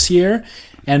of this year,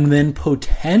 and then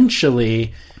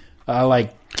potentially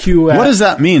QS. What does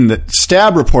that mean? That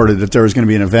Stab reported that there was going to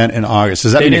be an event in August.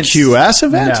 Does that mean a QS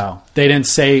event? No, they didn't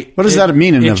say. What does that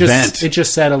mean, an event? It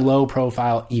just said a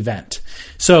low-profile event.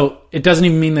 So it doesn't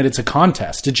even mean that it's a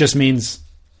contest. It just means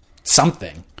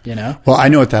something, Well, I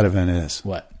know what that event is.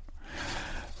 What?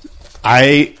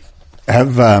 I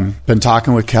have been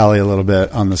talking with Kelly a little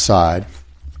bit on the side.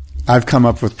 I've come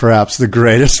up with perhaps the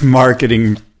greatest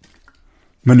marketing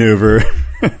maneuver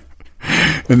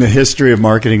in the history of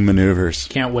marketing maneuvers.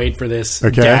 Can't wait for this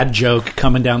dad joke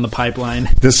coming down the pipeline.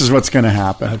 This is what's going to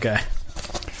happen. Okay.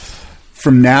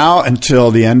 From now until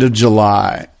the end of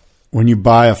July, when you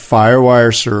buy a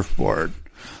Firewire surfboard,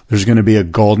 there's going to be a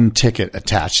golden ticket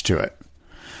attached to it.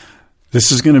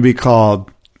 This is going to be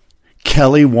called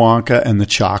Kelly Wonka and the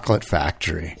Chocolate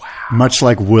Factory. Wow. Much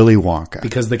like Willy Wonka.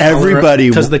 Because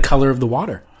the color of the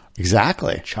water.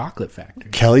 Exactly. Chocolate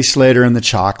Factory. Kelly Slater and the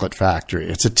Chocolate Factory.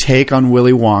 It's a take on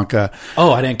Willy Wonka.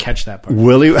 Oh, I didn't catch that part.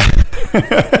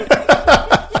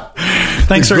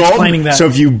 Thanks for explaining that. So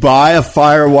if you buy a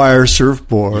Firewire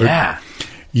surfboard,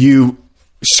 you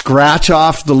scratch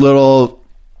off the little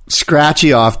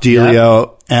scratchy off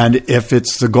dealio, and if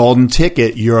it's the golden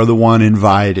ticket, you're the one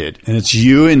invited. And it's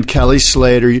you and Kelly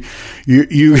Slater.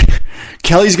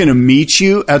 Kelly's going to meet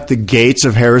you at the gates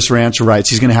of Harris Ranch Rights.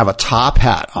 He's going to have a top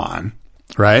hat on,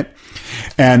 right?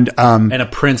 And a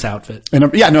Prince outfit.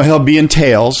 He'll be in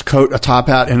tails, coat, a top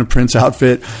hat, and a Prince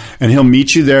outfit, and he'll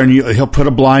meet you there, and he'll put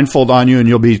a blindfold on you, and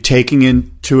you'll be taken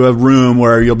into a room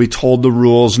where you'll be told the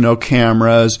rules, no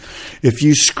cameras. If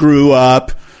you screw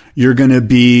up, you're going to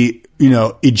be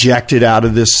ejected out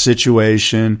of this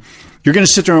situation. You're going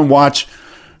to sit there and watch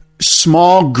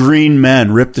small green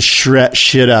men rip the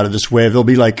shit out of this wave. There'll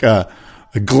be like a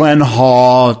Glenn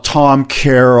Hall, Tom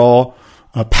Carroll,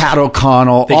 Pat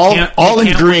O'Connell, all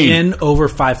in green. In over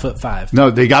 5'5".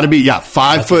 No, they got to be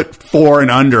 5'4"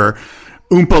 and under,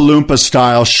 Oompa Loompa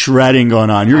style shredding going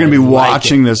on. You're going to be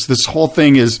watching this. This whole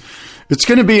thing it's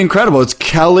going to be incredible. It's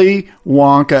Kelly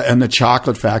Wonka and the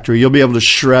Chocolate Factory. You'll be able to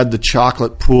shred the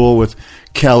chocolate pool with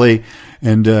Kelly.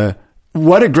 And the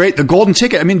golden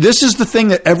ticket. I mean, this is the thing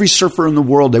that every surfer in the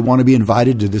world, they want to be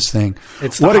invited to this thing.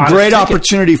 What a great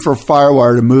opportunity for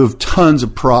Firewire to move tons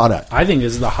of product. I think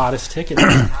this is the hottest ticket.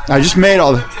 I just made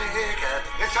all the...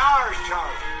 It's ours,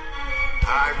 Charlie.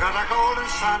 I've got a golden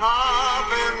sun up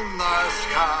in the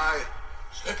sky.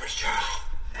 Slippers, Charlie.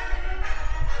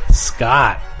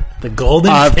 Scott. The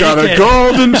golden I've ticket. got a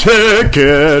golden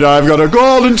ticket. I've got a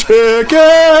golden ticket.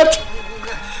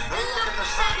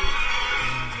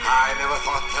 I never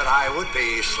thought that I would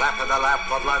be slapping a lap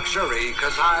of luxury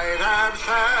because I'd have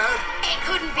said It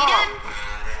couldn't be done.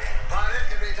 but it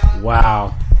can be done.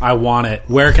 Wow. I want it.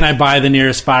 Where can I buy the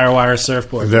nearest Firewire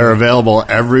surfboard? They're available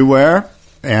everywhere.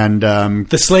 And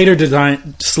The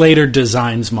Slater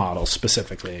Designs model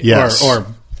specifically. Yes. Or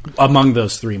among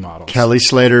those three models. Kelly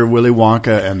Slater, Willy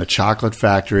Wonka, and the Chocolate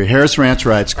Factory. Harris Ranch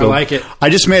Rights. I like it. I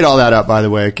just made all that up, by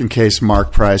the way, in case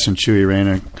Mark Price and Chewy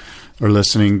Reyna are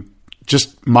listening.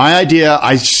 Just my idea.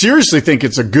 I seriously think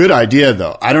it's a good idea,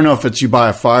 though. I don't know if it's you buy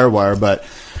a Firewire, but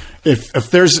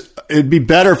if there's, it'd be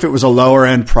better if it was a lower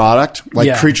end product,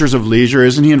 like Creatures of Leisure.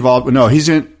 Isn't he involved? No, he's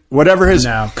in whatever his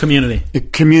community.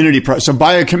 So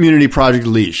buy a community project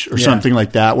leash or something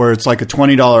like that, where it's like a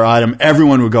 $20 item.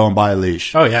 Everyone would go and buy a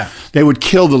leash. Oh yeah, they would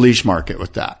kill the leash market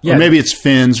with that. Yeah. Or maybe it's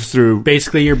fins through.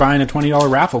 Basically, you're buying a $20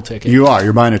 raffle ticket.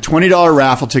 You're buying a $20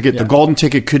 raffle ticket. Yeah. The golden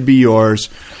ticket could be yours.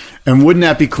 And wouldn't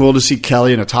that be cool to see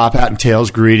Kelly in a top hat and tails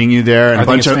greeting you there, and a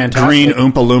bunch of green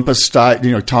Oompa Loompa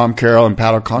style, Tom Carroll and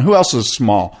Pat O'Connell. Who else is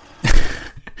small?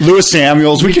 Louis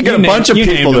Samuels. We could get a bunch of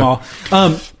people.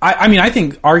 I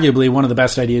think arguably one of the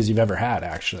best ideas you've ever had,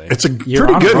 actually. It's a pretty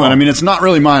good one. I mean, it's not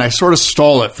really mine. I sort of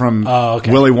stole it from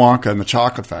Willy Wonka and the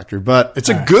Chocolate Factory, but it's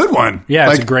a good one.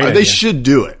 Yeah, it's a great idea. They should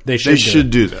do it. They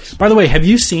should do this. By the way, have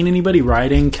you seen anybody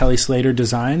riding Kelly Slater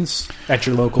Designs at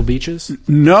your local beaches?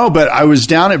 No, but I was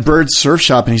down at Bird's Surf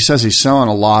Shop, and he says he's selling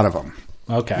a lot of them.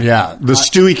 Okay. Yeah, the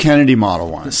Stewie Kennedy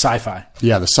model one. The sci-fi.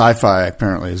 Yeah, the sci-fi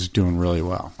apparently is doing really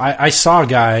well. I saw a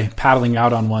guy paddling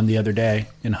out on one the other day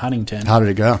in Huntington. How did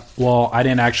it go? Well, I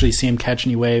didn't actually see him catch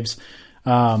any waves.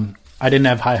 I didn't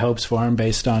have high hopes for him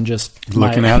based on just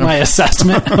my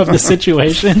assessment of the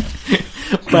situation.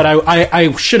 But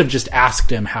I should have just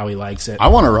asked him how he likes it. I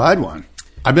want to ride one.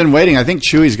 I've been waiting. I think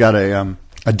Chewy's got a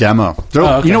demo.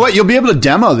 Okay. You know what? You'll be able to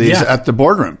demo these at the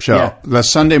Boardroom Show. Yeah. The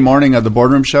Sunday morning of the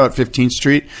Boardroom Show at 15th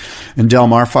Street in Del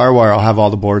Mar. Firewire, I'll have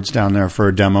all the boards down there for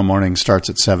a demo morning.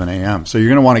 Starts at 7 a.m. So you're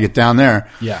going to want to get down there.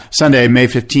 Yeah. Sunday, May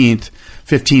 15th,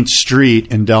 15th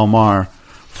Street in Del Mar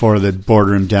for the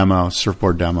Boardroom demo,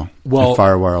 surfboard demo. Well, and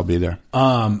Firewire will be there.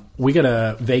 We got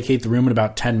to vacate the room in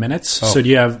about 10 minutes. So do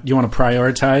you want to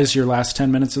prioritize your last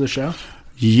 10 minutes of the show?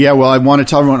 Yeah, well, I want to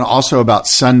tell everyone also about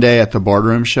Sunday at the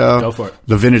Boardroom Show. Go for it.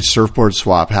 The Vintage Surfboard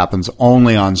Swap happens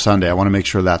only on Sunday. I want to make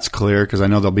sure that's clear because I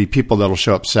know there'll be people that'll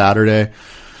show up Saturday.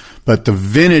 But the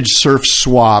Vintage Surf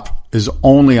Swap is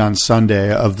only on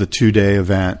Sunday of the 2-day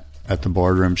event at the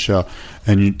Boardroom Show.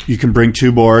 And you can bring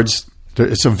 2 boards.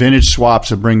 It's a vintage swap,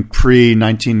 so bring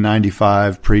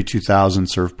pre-1995, pre-2000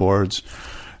 surfboards.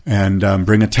 And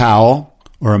bring a towel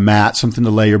or a mat, something to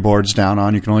lay your boards down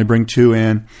on. You can only bring 2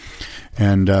 in.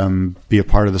 And be a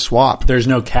part of the swap. There's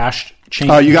no cash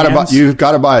change. You've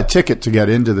got to buy a ticket to get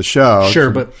into the show. Sure,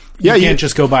 but you can't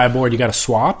just go buy a board. You got to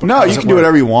swap. No, you can do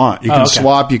whatever you want. You can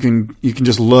swap. You can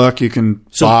just look. You can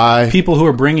buy. People who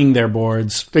are bringing their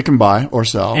boards, they can buy or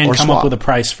sell and or come swap. up with a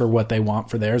price for what they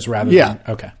want for theirs, rather than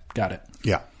okay, got it.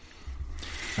 Yeah.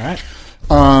 All right.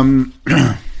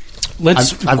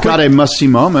 I've got a must-see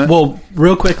moment. Well,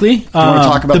 real quickly, do you want to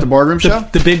talk about the Boardroom Show?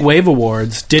 The Big Wave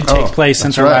Awards did take place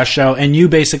since our last show, and you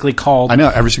basically called. I know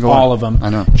every single all one. of them. I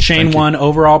know. Shane won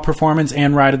overall performance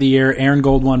and ride of the year. Aaron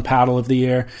Gold won paddle of the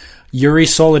year. Yuri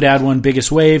Soledad won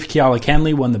biggest wave. Kiala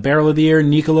Kenley won the barrel of the year.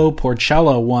 Nicolo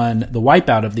Porcello won the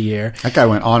wipeout of the year. That guy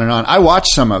went on and on. I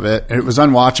watched some of it. It was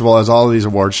unwatchable, as all of these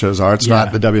award shows are. It's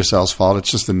not the WSL's fault. It's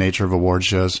just the nature of award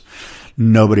shows.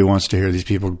 Nobody wants to hear these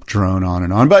people drone on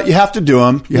and on, but you have to do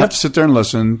them. You have to sit there and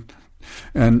listen.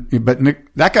 But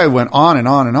Nick, that guy went on and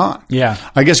on and on. Yeah.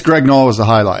 I guess Greg Knoll was the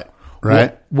highlight,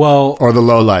 right? Well, or the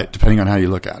low light, depending on how you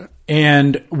look at it.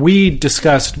 And we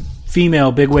discussed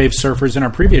female big wave surfers in our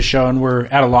previous show, and we're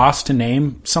at a loss to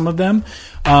name some of them.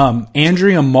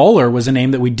 Andrea Moeller was a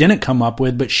name that we didn't come up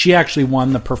with, but she actually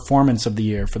won the Performance of the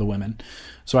Year for the women.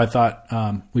 So I thought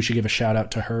we should give a shout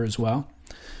out to her as well.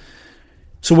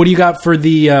 So what do you got for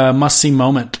the must-see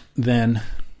moment then?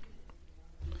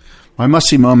 My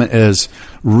must-see moment is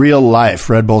real life.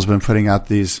 Red Bull's been putting out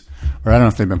these, or I don't know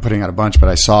if they've been putting out a bunch, but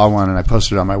I saw one and I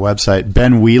posted it on my website.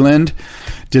 Ben Wieland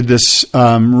did this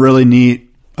really neat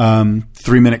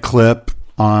 3-minute clip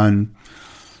on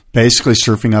basically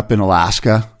surfing up in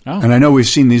Alaska. Oh. And I know we've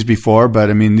seen these before, but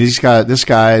I mean, this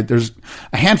guy, there's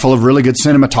a handful of really good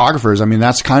cinematographers. I mean,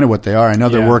 that's kind of what they are. I know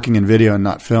they're working in video and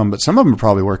not film, but some of them are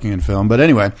probably working in film. But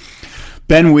anyway,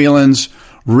 Ben Wieland's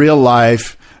real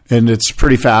life, and it's a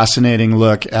pretty fascinating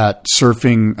look at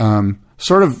surfing,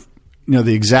 sort of,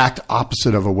 the exact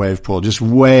opposite of a wave pool, just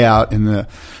way out in the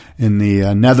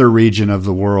nether region of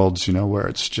the world, where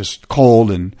it's just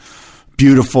cold and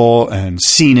beautiful and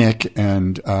scenic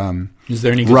and is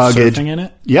there any good rugged surfing in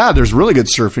it? Yeah, there's really good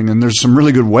surfing, and there's some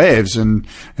really good waves, and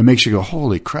it makes you go,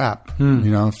 holy crap.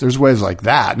 If there's waves like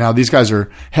that. Now, these guys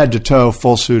are head to toe,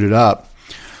 full suited up.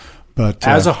 But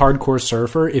as a hardcore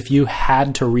surfer, if you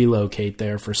had to relocate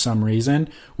there for some reason,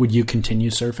 would you continue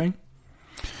surfing?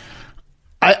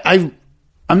 I'm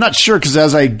not sure, because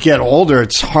as I get older,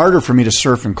 it's harder for me to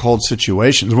surf in cold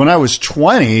situations. When I was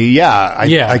 20,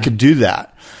 I could do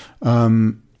that.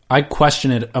 I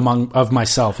question it of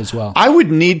myself as well. I would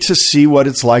need to see what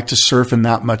it's like to surf in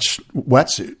that much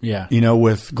wetsuit. Yeah.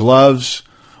 With gloves.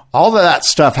 All of that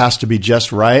stuff has to be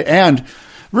just right. And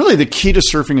really the key to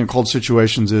surfing in cold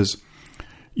situations is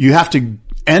you have to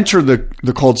enter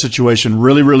the cold situation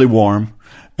really, really warm,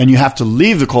 and you have to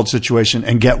leave the cold situation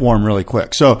and get warm really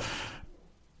quick. So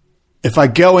if I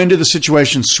go into the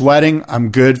situation sweating,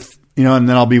 I'm good, and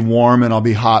then I'll be warm and I'll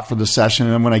be hot for the session.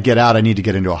 And then when I get out, I need to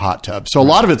get into a hot tub. So a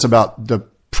lot of it's about the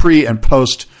pre and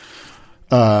post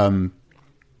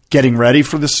getting ready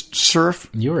for this surf.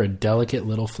 You're a delicate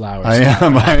little flower. I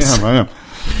am.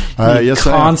 Yes,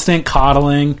 constant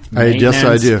coddling. Yes,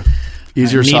 I do.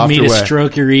 Easier, softer way. Need me to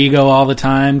stroke your ego all the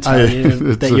time, tell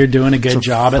you that you're doing a good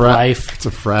job at life. It's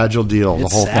a fragile deal, the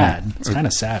whole sad. thing. It's kind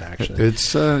of sad, actually.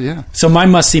 It's, yeah. So my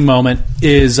must-see moment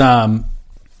is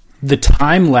the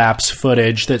time-lapse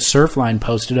footage that Surfline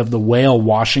posted of the whale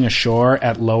washing ashore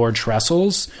at Lower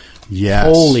Trestles. Yes.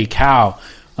 Holy cow.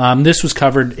 This was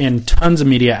covered in tons of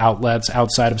media outlets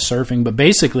outside of surfing, but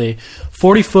basically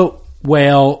 40-foot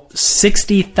whale,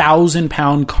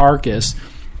 60,000-pound carcass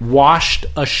washed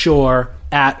ashore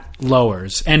at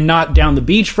Lowers, and not down the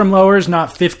beach from Lowers,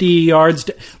 not 50 yards.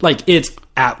 Like, it's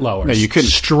at Lowers. No, you couldn't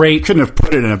have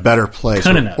put it in a better place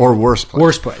or worse place.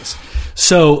 Worse place.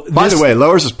 So, by the way,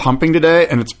 Lowers is pumping today,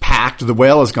 and it's packed. The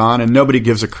whale is gone, and nobody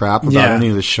gives a crap about any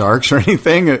of the sharks or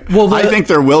anything. Well, I think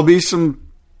there will be some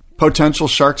potential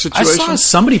shark situations. I saw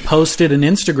somebody posted an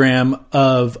Instagram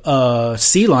of a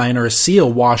sea lion or a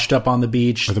seal washed up on the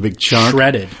beach with a big chunk,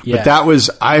 shredded. Yeah. But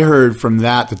I heard from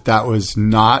that was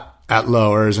not at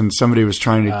Lowers, and somebody was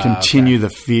trying to continue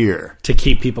the fear to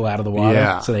keep people out of the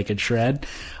water so they could shred.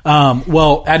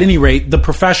 Well, at any rate, the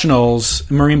professionals,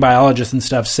 marine biologists and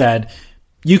stuff, said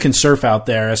you can surf out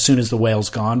there as soon as the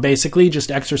whale's gone. Basically, just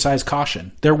exercise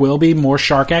caution. There will be more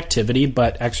shark activity,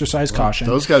 but exercise caution.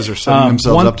 Those guys are setting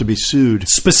themselves up to be sued.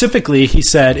 Specifically, he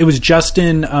said, it was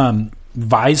Justin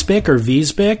Wiesbeck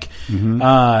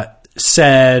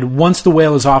said, once the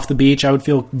whale is off the beach, I would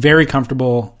feel very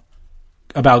comfortable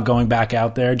about going back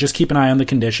out there. Just keep an eye on the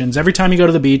conditions. Every time you go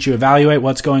to the beach, you evaluate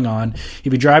what's going on. If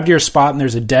you drive to your spot and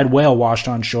there's a dead whale washed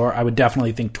on shore, I would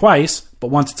definitely think twice. But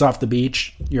once it's off the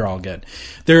beach, you're all good.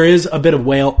 There is a bit of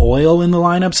whale oil in the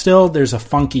lineup still. There's a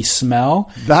funky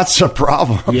smell. That's a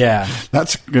problem. Yeah.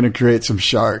 That's going to create some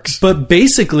sharks. But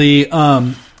basically,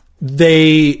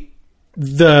 the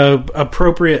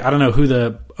appropriate, I don't know who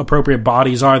the appropriate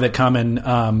bodies are that come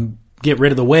and get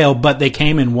rid of the whale, but they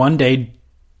came in one day,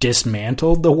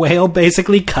 dismantled the whale,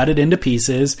 basically cut it into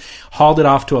pieces, hauled it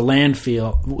off to a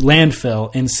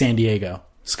landfill in San Diego,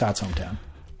 Scott's hometown.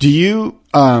 Do you,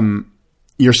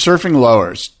 you're surfing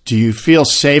Lowers, do you feel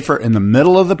safer in the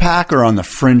middle of the pack or on the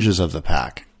fringes of the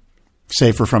pack?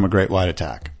 Safer from a great white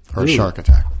attack or a shark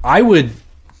attack? I would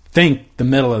think the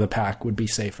middle of the pack would be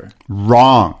safer.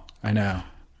 Wrong. I know.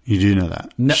 You do know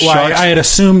that. No, I had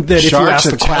assumed that if you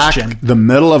asked the question, the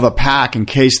middle of a pack in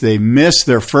case they miss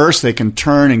their first, they can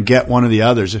turn and get one of the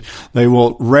others. They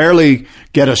will rarely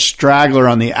get a straggler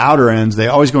on the outer ends. They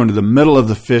always go into the middle of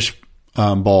the fish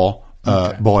boil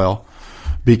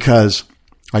because,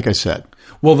 like I said,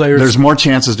 there's more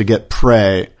chances to get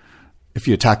prey if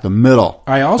you attack the middle.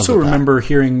 I also remember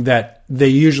hearing that they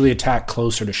usually attack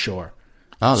closer to shore.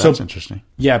 Oh, that's interesting.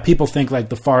 Yeah, people think like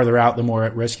the farther out, the more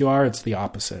at risk you are. It's the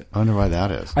opposite. I wonder why that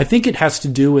is. I think it has to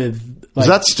do with... Like, is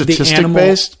that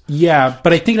statistic-based? Yeah,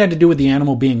 but I think it had to do with the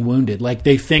animal being wounded. Like,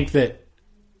 they think that,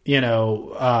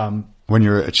 when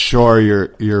you're at shore,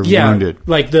 you're wounded.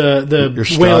 Like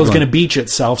the whale is going to beach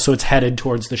itself, so it's headed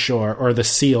towards the shore, or the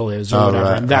seal is, or whatever.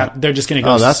 Right, and that they're just going to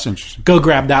go. Oh, that's interesting. Go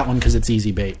grab that one because it's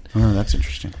easy bait. Oh, that's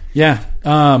interesting. Yeah.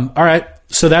 All right.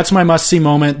 So that's my must see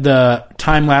moment. The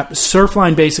time lapse.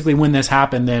 Surfline basically, when this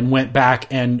happened, then went back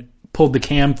and pulled the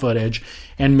cam footage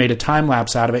and made a time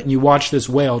lapse out of it, and you watch this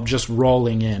whale just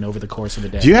rolling in over the course of a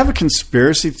day. Do you have a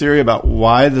conspiracy theory about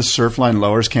why the Surfline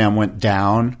lowers cam went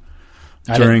down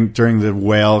during the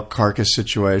whale carcass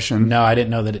situation? No, I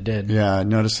didn't know that it did. Yeah, I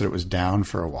noticed that it was down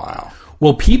for a while.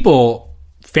 Well,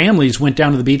 families went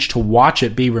down to the beach to watch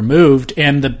it be removed,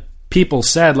 and the people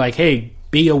said, like, hey,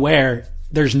 be aware,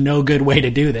 there's no good way to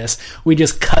do this. We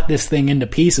just cut this thing into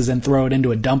pieces and throw it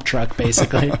into a dump truck,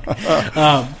 basically.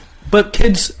 But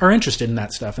kids are interested in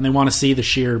that stuff, and they want to see the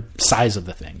sheer size of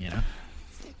the thing,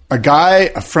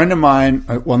 A friend of mine,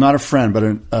 well, not a friend,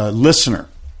 but a listener,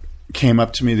 came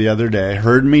up to me the other day,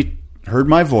 heard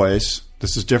my voice.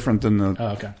 This is different than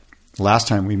the last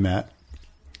time we met.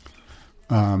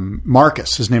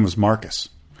 Marcus, his name was Marcus.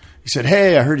 He said,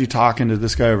 "Hey, I heard you talking to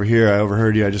this guy over here. I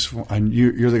overheard you.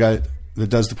 You're the guy that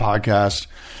does the podcast.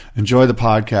 Enjoy the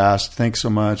podcast. Thanks so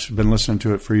much. Been listening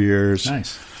to it for years."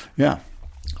 Nice. Yeah.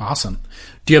 Awesome.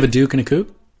 Do you have a Duke and a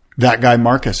Coop? That guy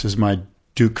Marcus is my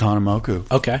Duke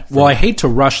Kahanamoku. Okay. Well, I hate to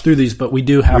rush through these, but we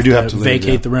do have to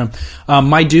vacate the room.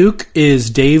 My Duke is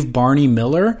Dave Barney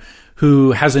Miller,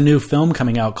 who has a new film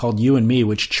coming out called You and Me,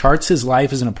 which charts his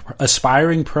life as an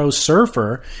aspiring pro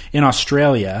surfer in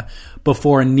Australia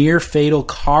before a near-fatal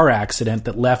car accident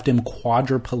that left him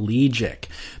quadriplegic.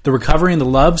 The recovery and the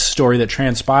love story that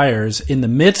transpires in the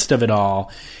midst of it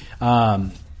all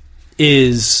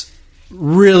is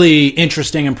really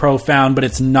interesting and profound, but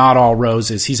it's not all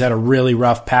roses. He's had a really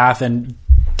rough path and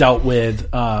dealt with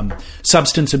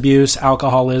substance abuse,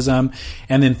 alcoholism,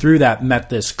 and then through that met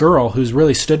this girl who's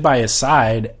really stood by his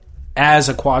side as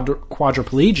a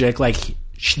quadriplegic. Like,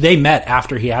 they met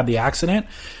after he had the accident.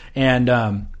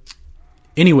 And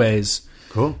anyways,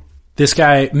 cool. This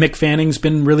guy, Mick Fanning's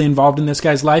been really involved in this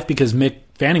guy's life because Mick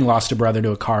Fanning lost a brother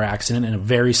to a car accident in a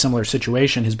very similar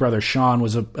situation. His brother Sean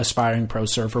was an aspiring pro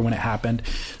surfer when it happened.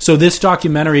 So this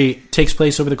documentary takes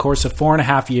place over the course of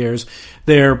 4.5 years.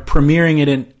 They're premiering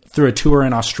it through a tour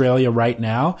in Australia right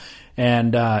now.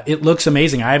 And it looks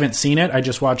amazing. I haven't seen it. I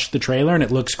just watched the trailer and it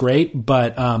looks great.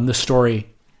 But the story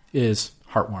is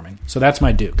heartwarming. So that's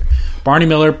my Duke. Barney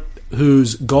Miller,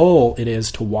 whose goal it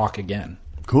is to walk again.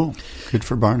 Cool. Good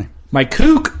for Barney. My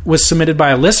kook was submitted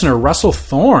by a listener, Russell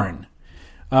Thorne.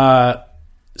 Magic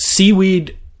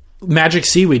Seaweed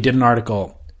did an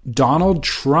article. Donald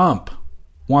Trump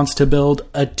wants to build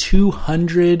a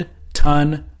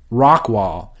 200-ton rock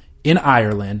wall in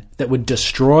Ireland that would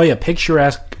destroy a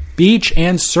picturesque beach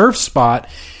and surf spot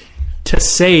to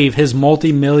save his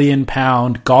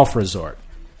multi-million-pound golf resort.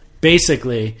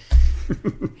 Basically,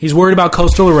 he's worried about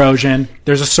coastal erosion.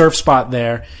 There's a surf spot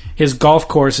there. His golf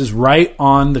course is right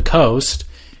on the coast.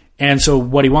 And so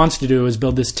what he wants to do is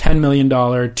build this $10 million,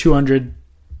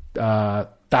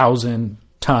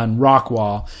 200,000-ton rock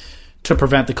wall to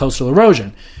prevent the coastal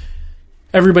erosion.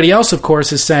 Everybody else, of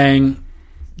course, is saying...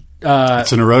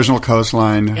 it's an erosional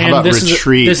coastline. How about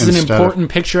retreat? This is an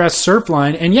important picturesque surf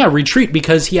line. And yeah, retreat,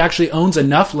 because he actually owns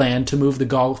enough land to move the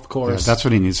golf course that's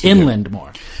what he needs to inland do.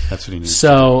 More. That's what he needs to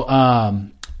do.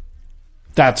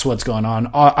 That's what's going on.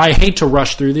 I hate to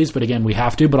rush through these, but again, we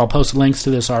have to. But I'll post links to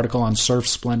this article on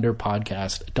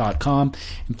surfsplendorpodcast.com.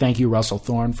 And thank you, Russell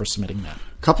Thorne, for submitting that.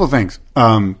 A couple of things.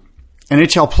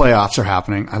 NHL playoffs are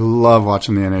happening. I love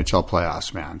watching the NHL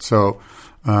playoffs, man. So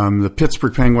the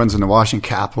Pittsburgh Penguins and the Washington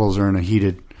Capitals are in a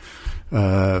heated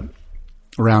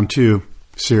round 2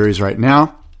 series right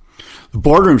now. The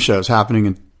Boardroom Show is happening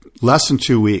in less than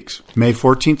 2 weeks, May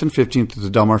 14th and 15th at the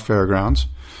Del Mar Fairgrounds.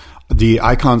 The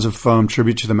Icons of Foam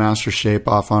tribute to the Master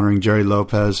Shape-Off honoring Jerry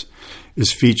Lopez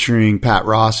is featuring Pat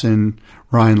Rawson,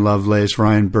 Ryan Lovelace,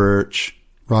 Ryan Birch,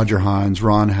 Roger Hines,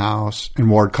 Ron House, and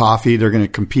Ward Coffey. They're going to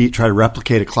compete, try to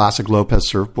replicate a classic Lopez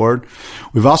surfboard.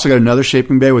 We've also got another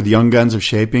shaping bay with Young Guns of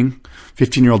Shaping.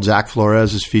 15-year-old Zach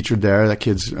Flores is featured there. That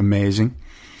kid's amazing.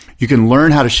 You can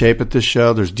learn how to shape at this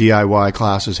show. There's DIY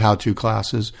classes, how-to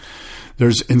classes.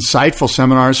 There's insightful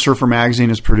seminars. Surfer Magazine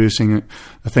is producing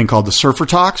a thing called the Surfer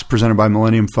Talks, presented by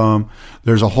Millennium Foam.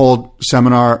 There's a whole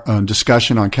seminar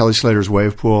discussion on Kelly Slater's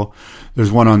wave pool.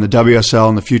 There's one on the WSL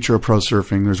and the future of pro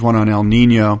surfing. There's one on El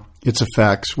Nino its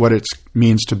effects, what it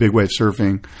means to big wave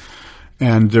surfing.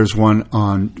 And there's one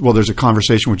on, there's a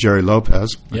conversation with Jerry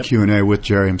Lopez, a Q&A with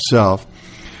Jerry himself.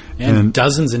 And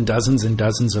dozens and dozens and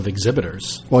dozens of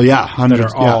exhibitors. Well,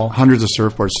 hundreds of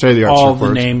surfboards, state-of-the-art all surfboards. All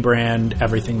the name brand,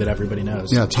 everything that everybody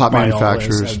knows. Yeah, top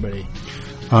manufacturers.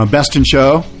 Best in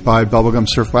Show by Bubblegum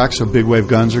Surf Wax, so big wave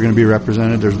guns are going to be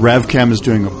represented. There's RevChem is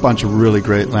doing a bunch of really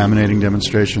great laminating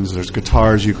demonstrations. There's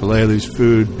guitars, ukuleles,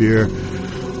 food, beer.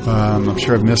 I'm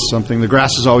sure I've missed something. The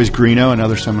Grass is Always Greeno,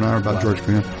 another seminar about George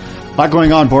Greeno. A lot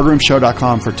going on.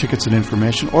 BoardroomShow.com for tickets and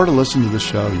information, or to listen to the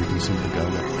show, you can simply go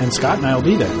there. And Scott and I will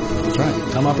be there. That's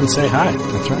right. Come up and say hi.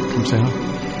 That's right. Come say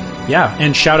hi. Yeah,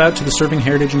 and shout out to the Surfing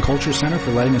Heritage and Culture Center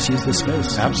for letting us use this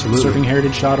space. Absolutely.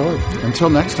 Surfingheritage.org. Until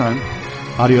next time,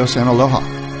 adios and aloha.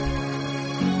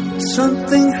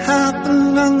 Something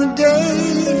happened on the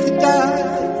day he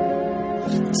died.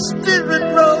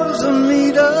 Spirit rose a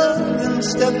meter and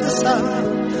stepped aside.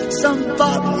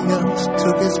 Somebody else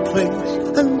took his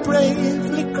place and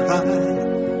bravely cried,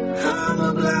 I'm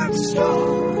a black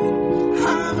star,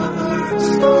 I'm a black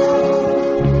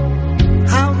star.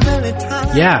 How many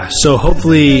times? Yeah, so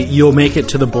hopefully you'll make it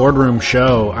to the Boardroom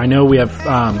Show. I know we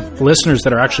have listeners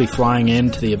that are actually flying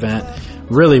into the event.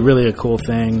 Really, really a cool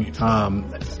thing.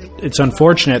 It's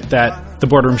unfortunate that the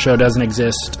Boardroom Show doesn't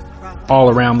exist all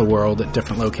around the world at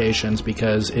different locations,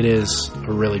 because it is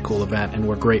a really cool event, and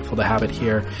we're grateful to have it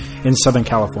here in Southern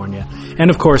California. And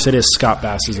of course, it is Scott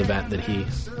Bass's event that he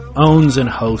owns and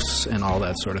hosts and all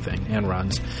that sort of thing, and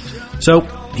runs. So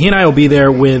he and I will be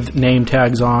there with name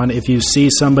tags on. If you see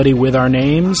somebody with our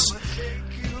names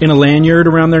in a lanyard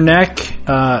around their neck,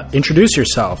 introduce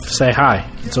yourself. Say hi.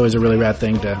 It's always a really rad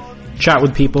thing to chat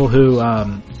with people who,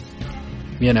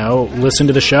 listen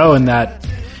to the show, and that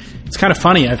it's kind of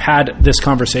funny. I've had this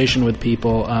conversation with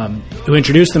people who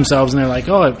introduce themselves, and they're like,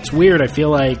 oh, it's weird. I feel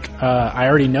like I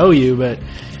already know you, but,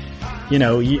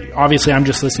 obviously I'm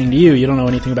just listening to you. You don't know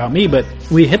anything about me. But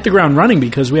we hit the ground running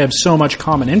because we have so much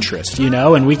common interest,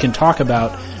 and we can talk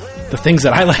about the things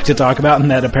that I like to talk about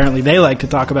and that apparently they like to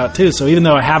talk about too. So even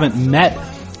though I haven't met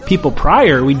people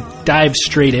prior, we dive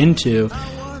straight into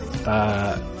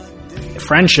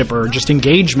friendship or just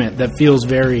engagement that feels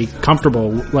very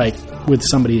comfortable, like with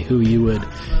somebody who you would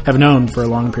have known for a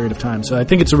long period of time. So I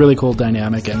think it's a really cool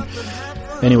dynamic. And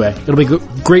anyway, it'll be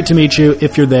great to meet you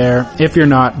if you're there. If you're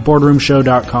not,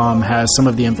 boardroomshow.com has some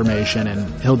of the information,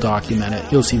 and he'll document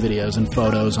it. You'll see videos and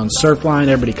photos on Surfline.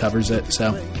 Everybody covers it.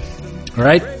 So, all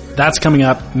right, that's coming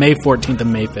up May 14th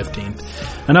and May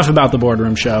 15th. Enough about the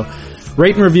Boardroom Show.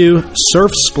 Rate and review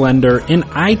Surf Splendor in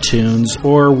iTunes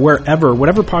or wherever,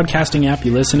 whatever podcasting app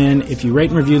you listen in. If you rate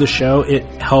and review the show, it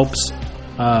helps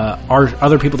our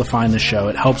other people to find the show.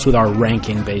 It helps with our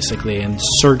ranking, basically, and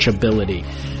searchability.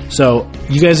 So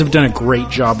you guys have done a great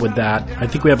job with that. I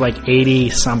think we have like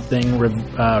 80-something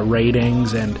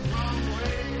ratings and,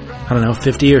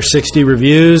 50 or 60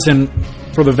 reviews. And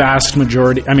for the vast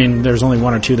majority, there's only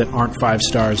one or two that aren't 5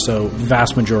 stars, so the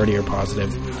vast majority are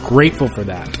positive. Grateful for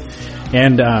that.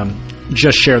 And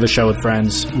just share the show with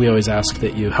friends. We always ask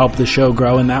that you help the show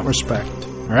grow in that respect.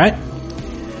 All right?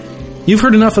 You've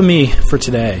heard enough of me for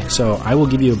today, so I will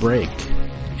give you a break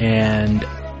and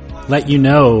let you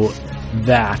know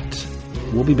that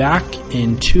we'll be back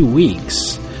in 2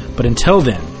 weeks. But until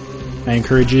then, I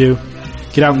encourage you,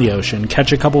 get out in the ocean,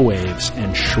 catch a couple waves,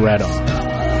 and shred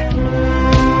on.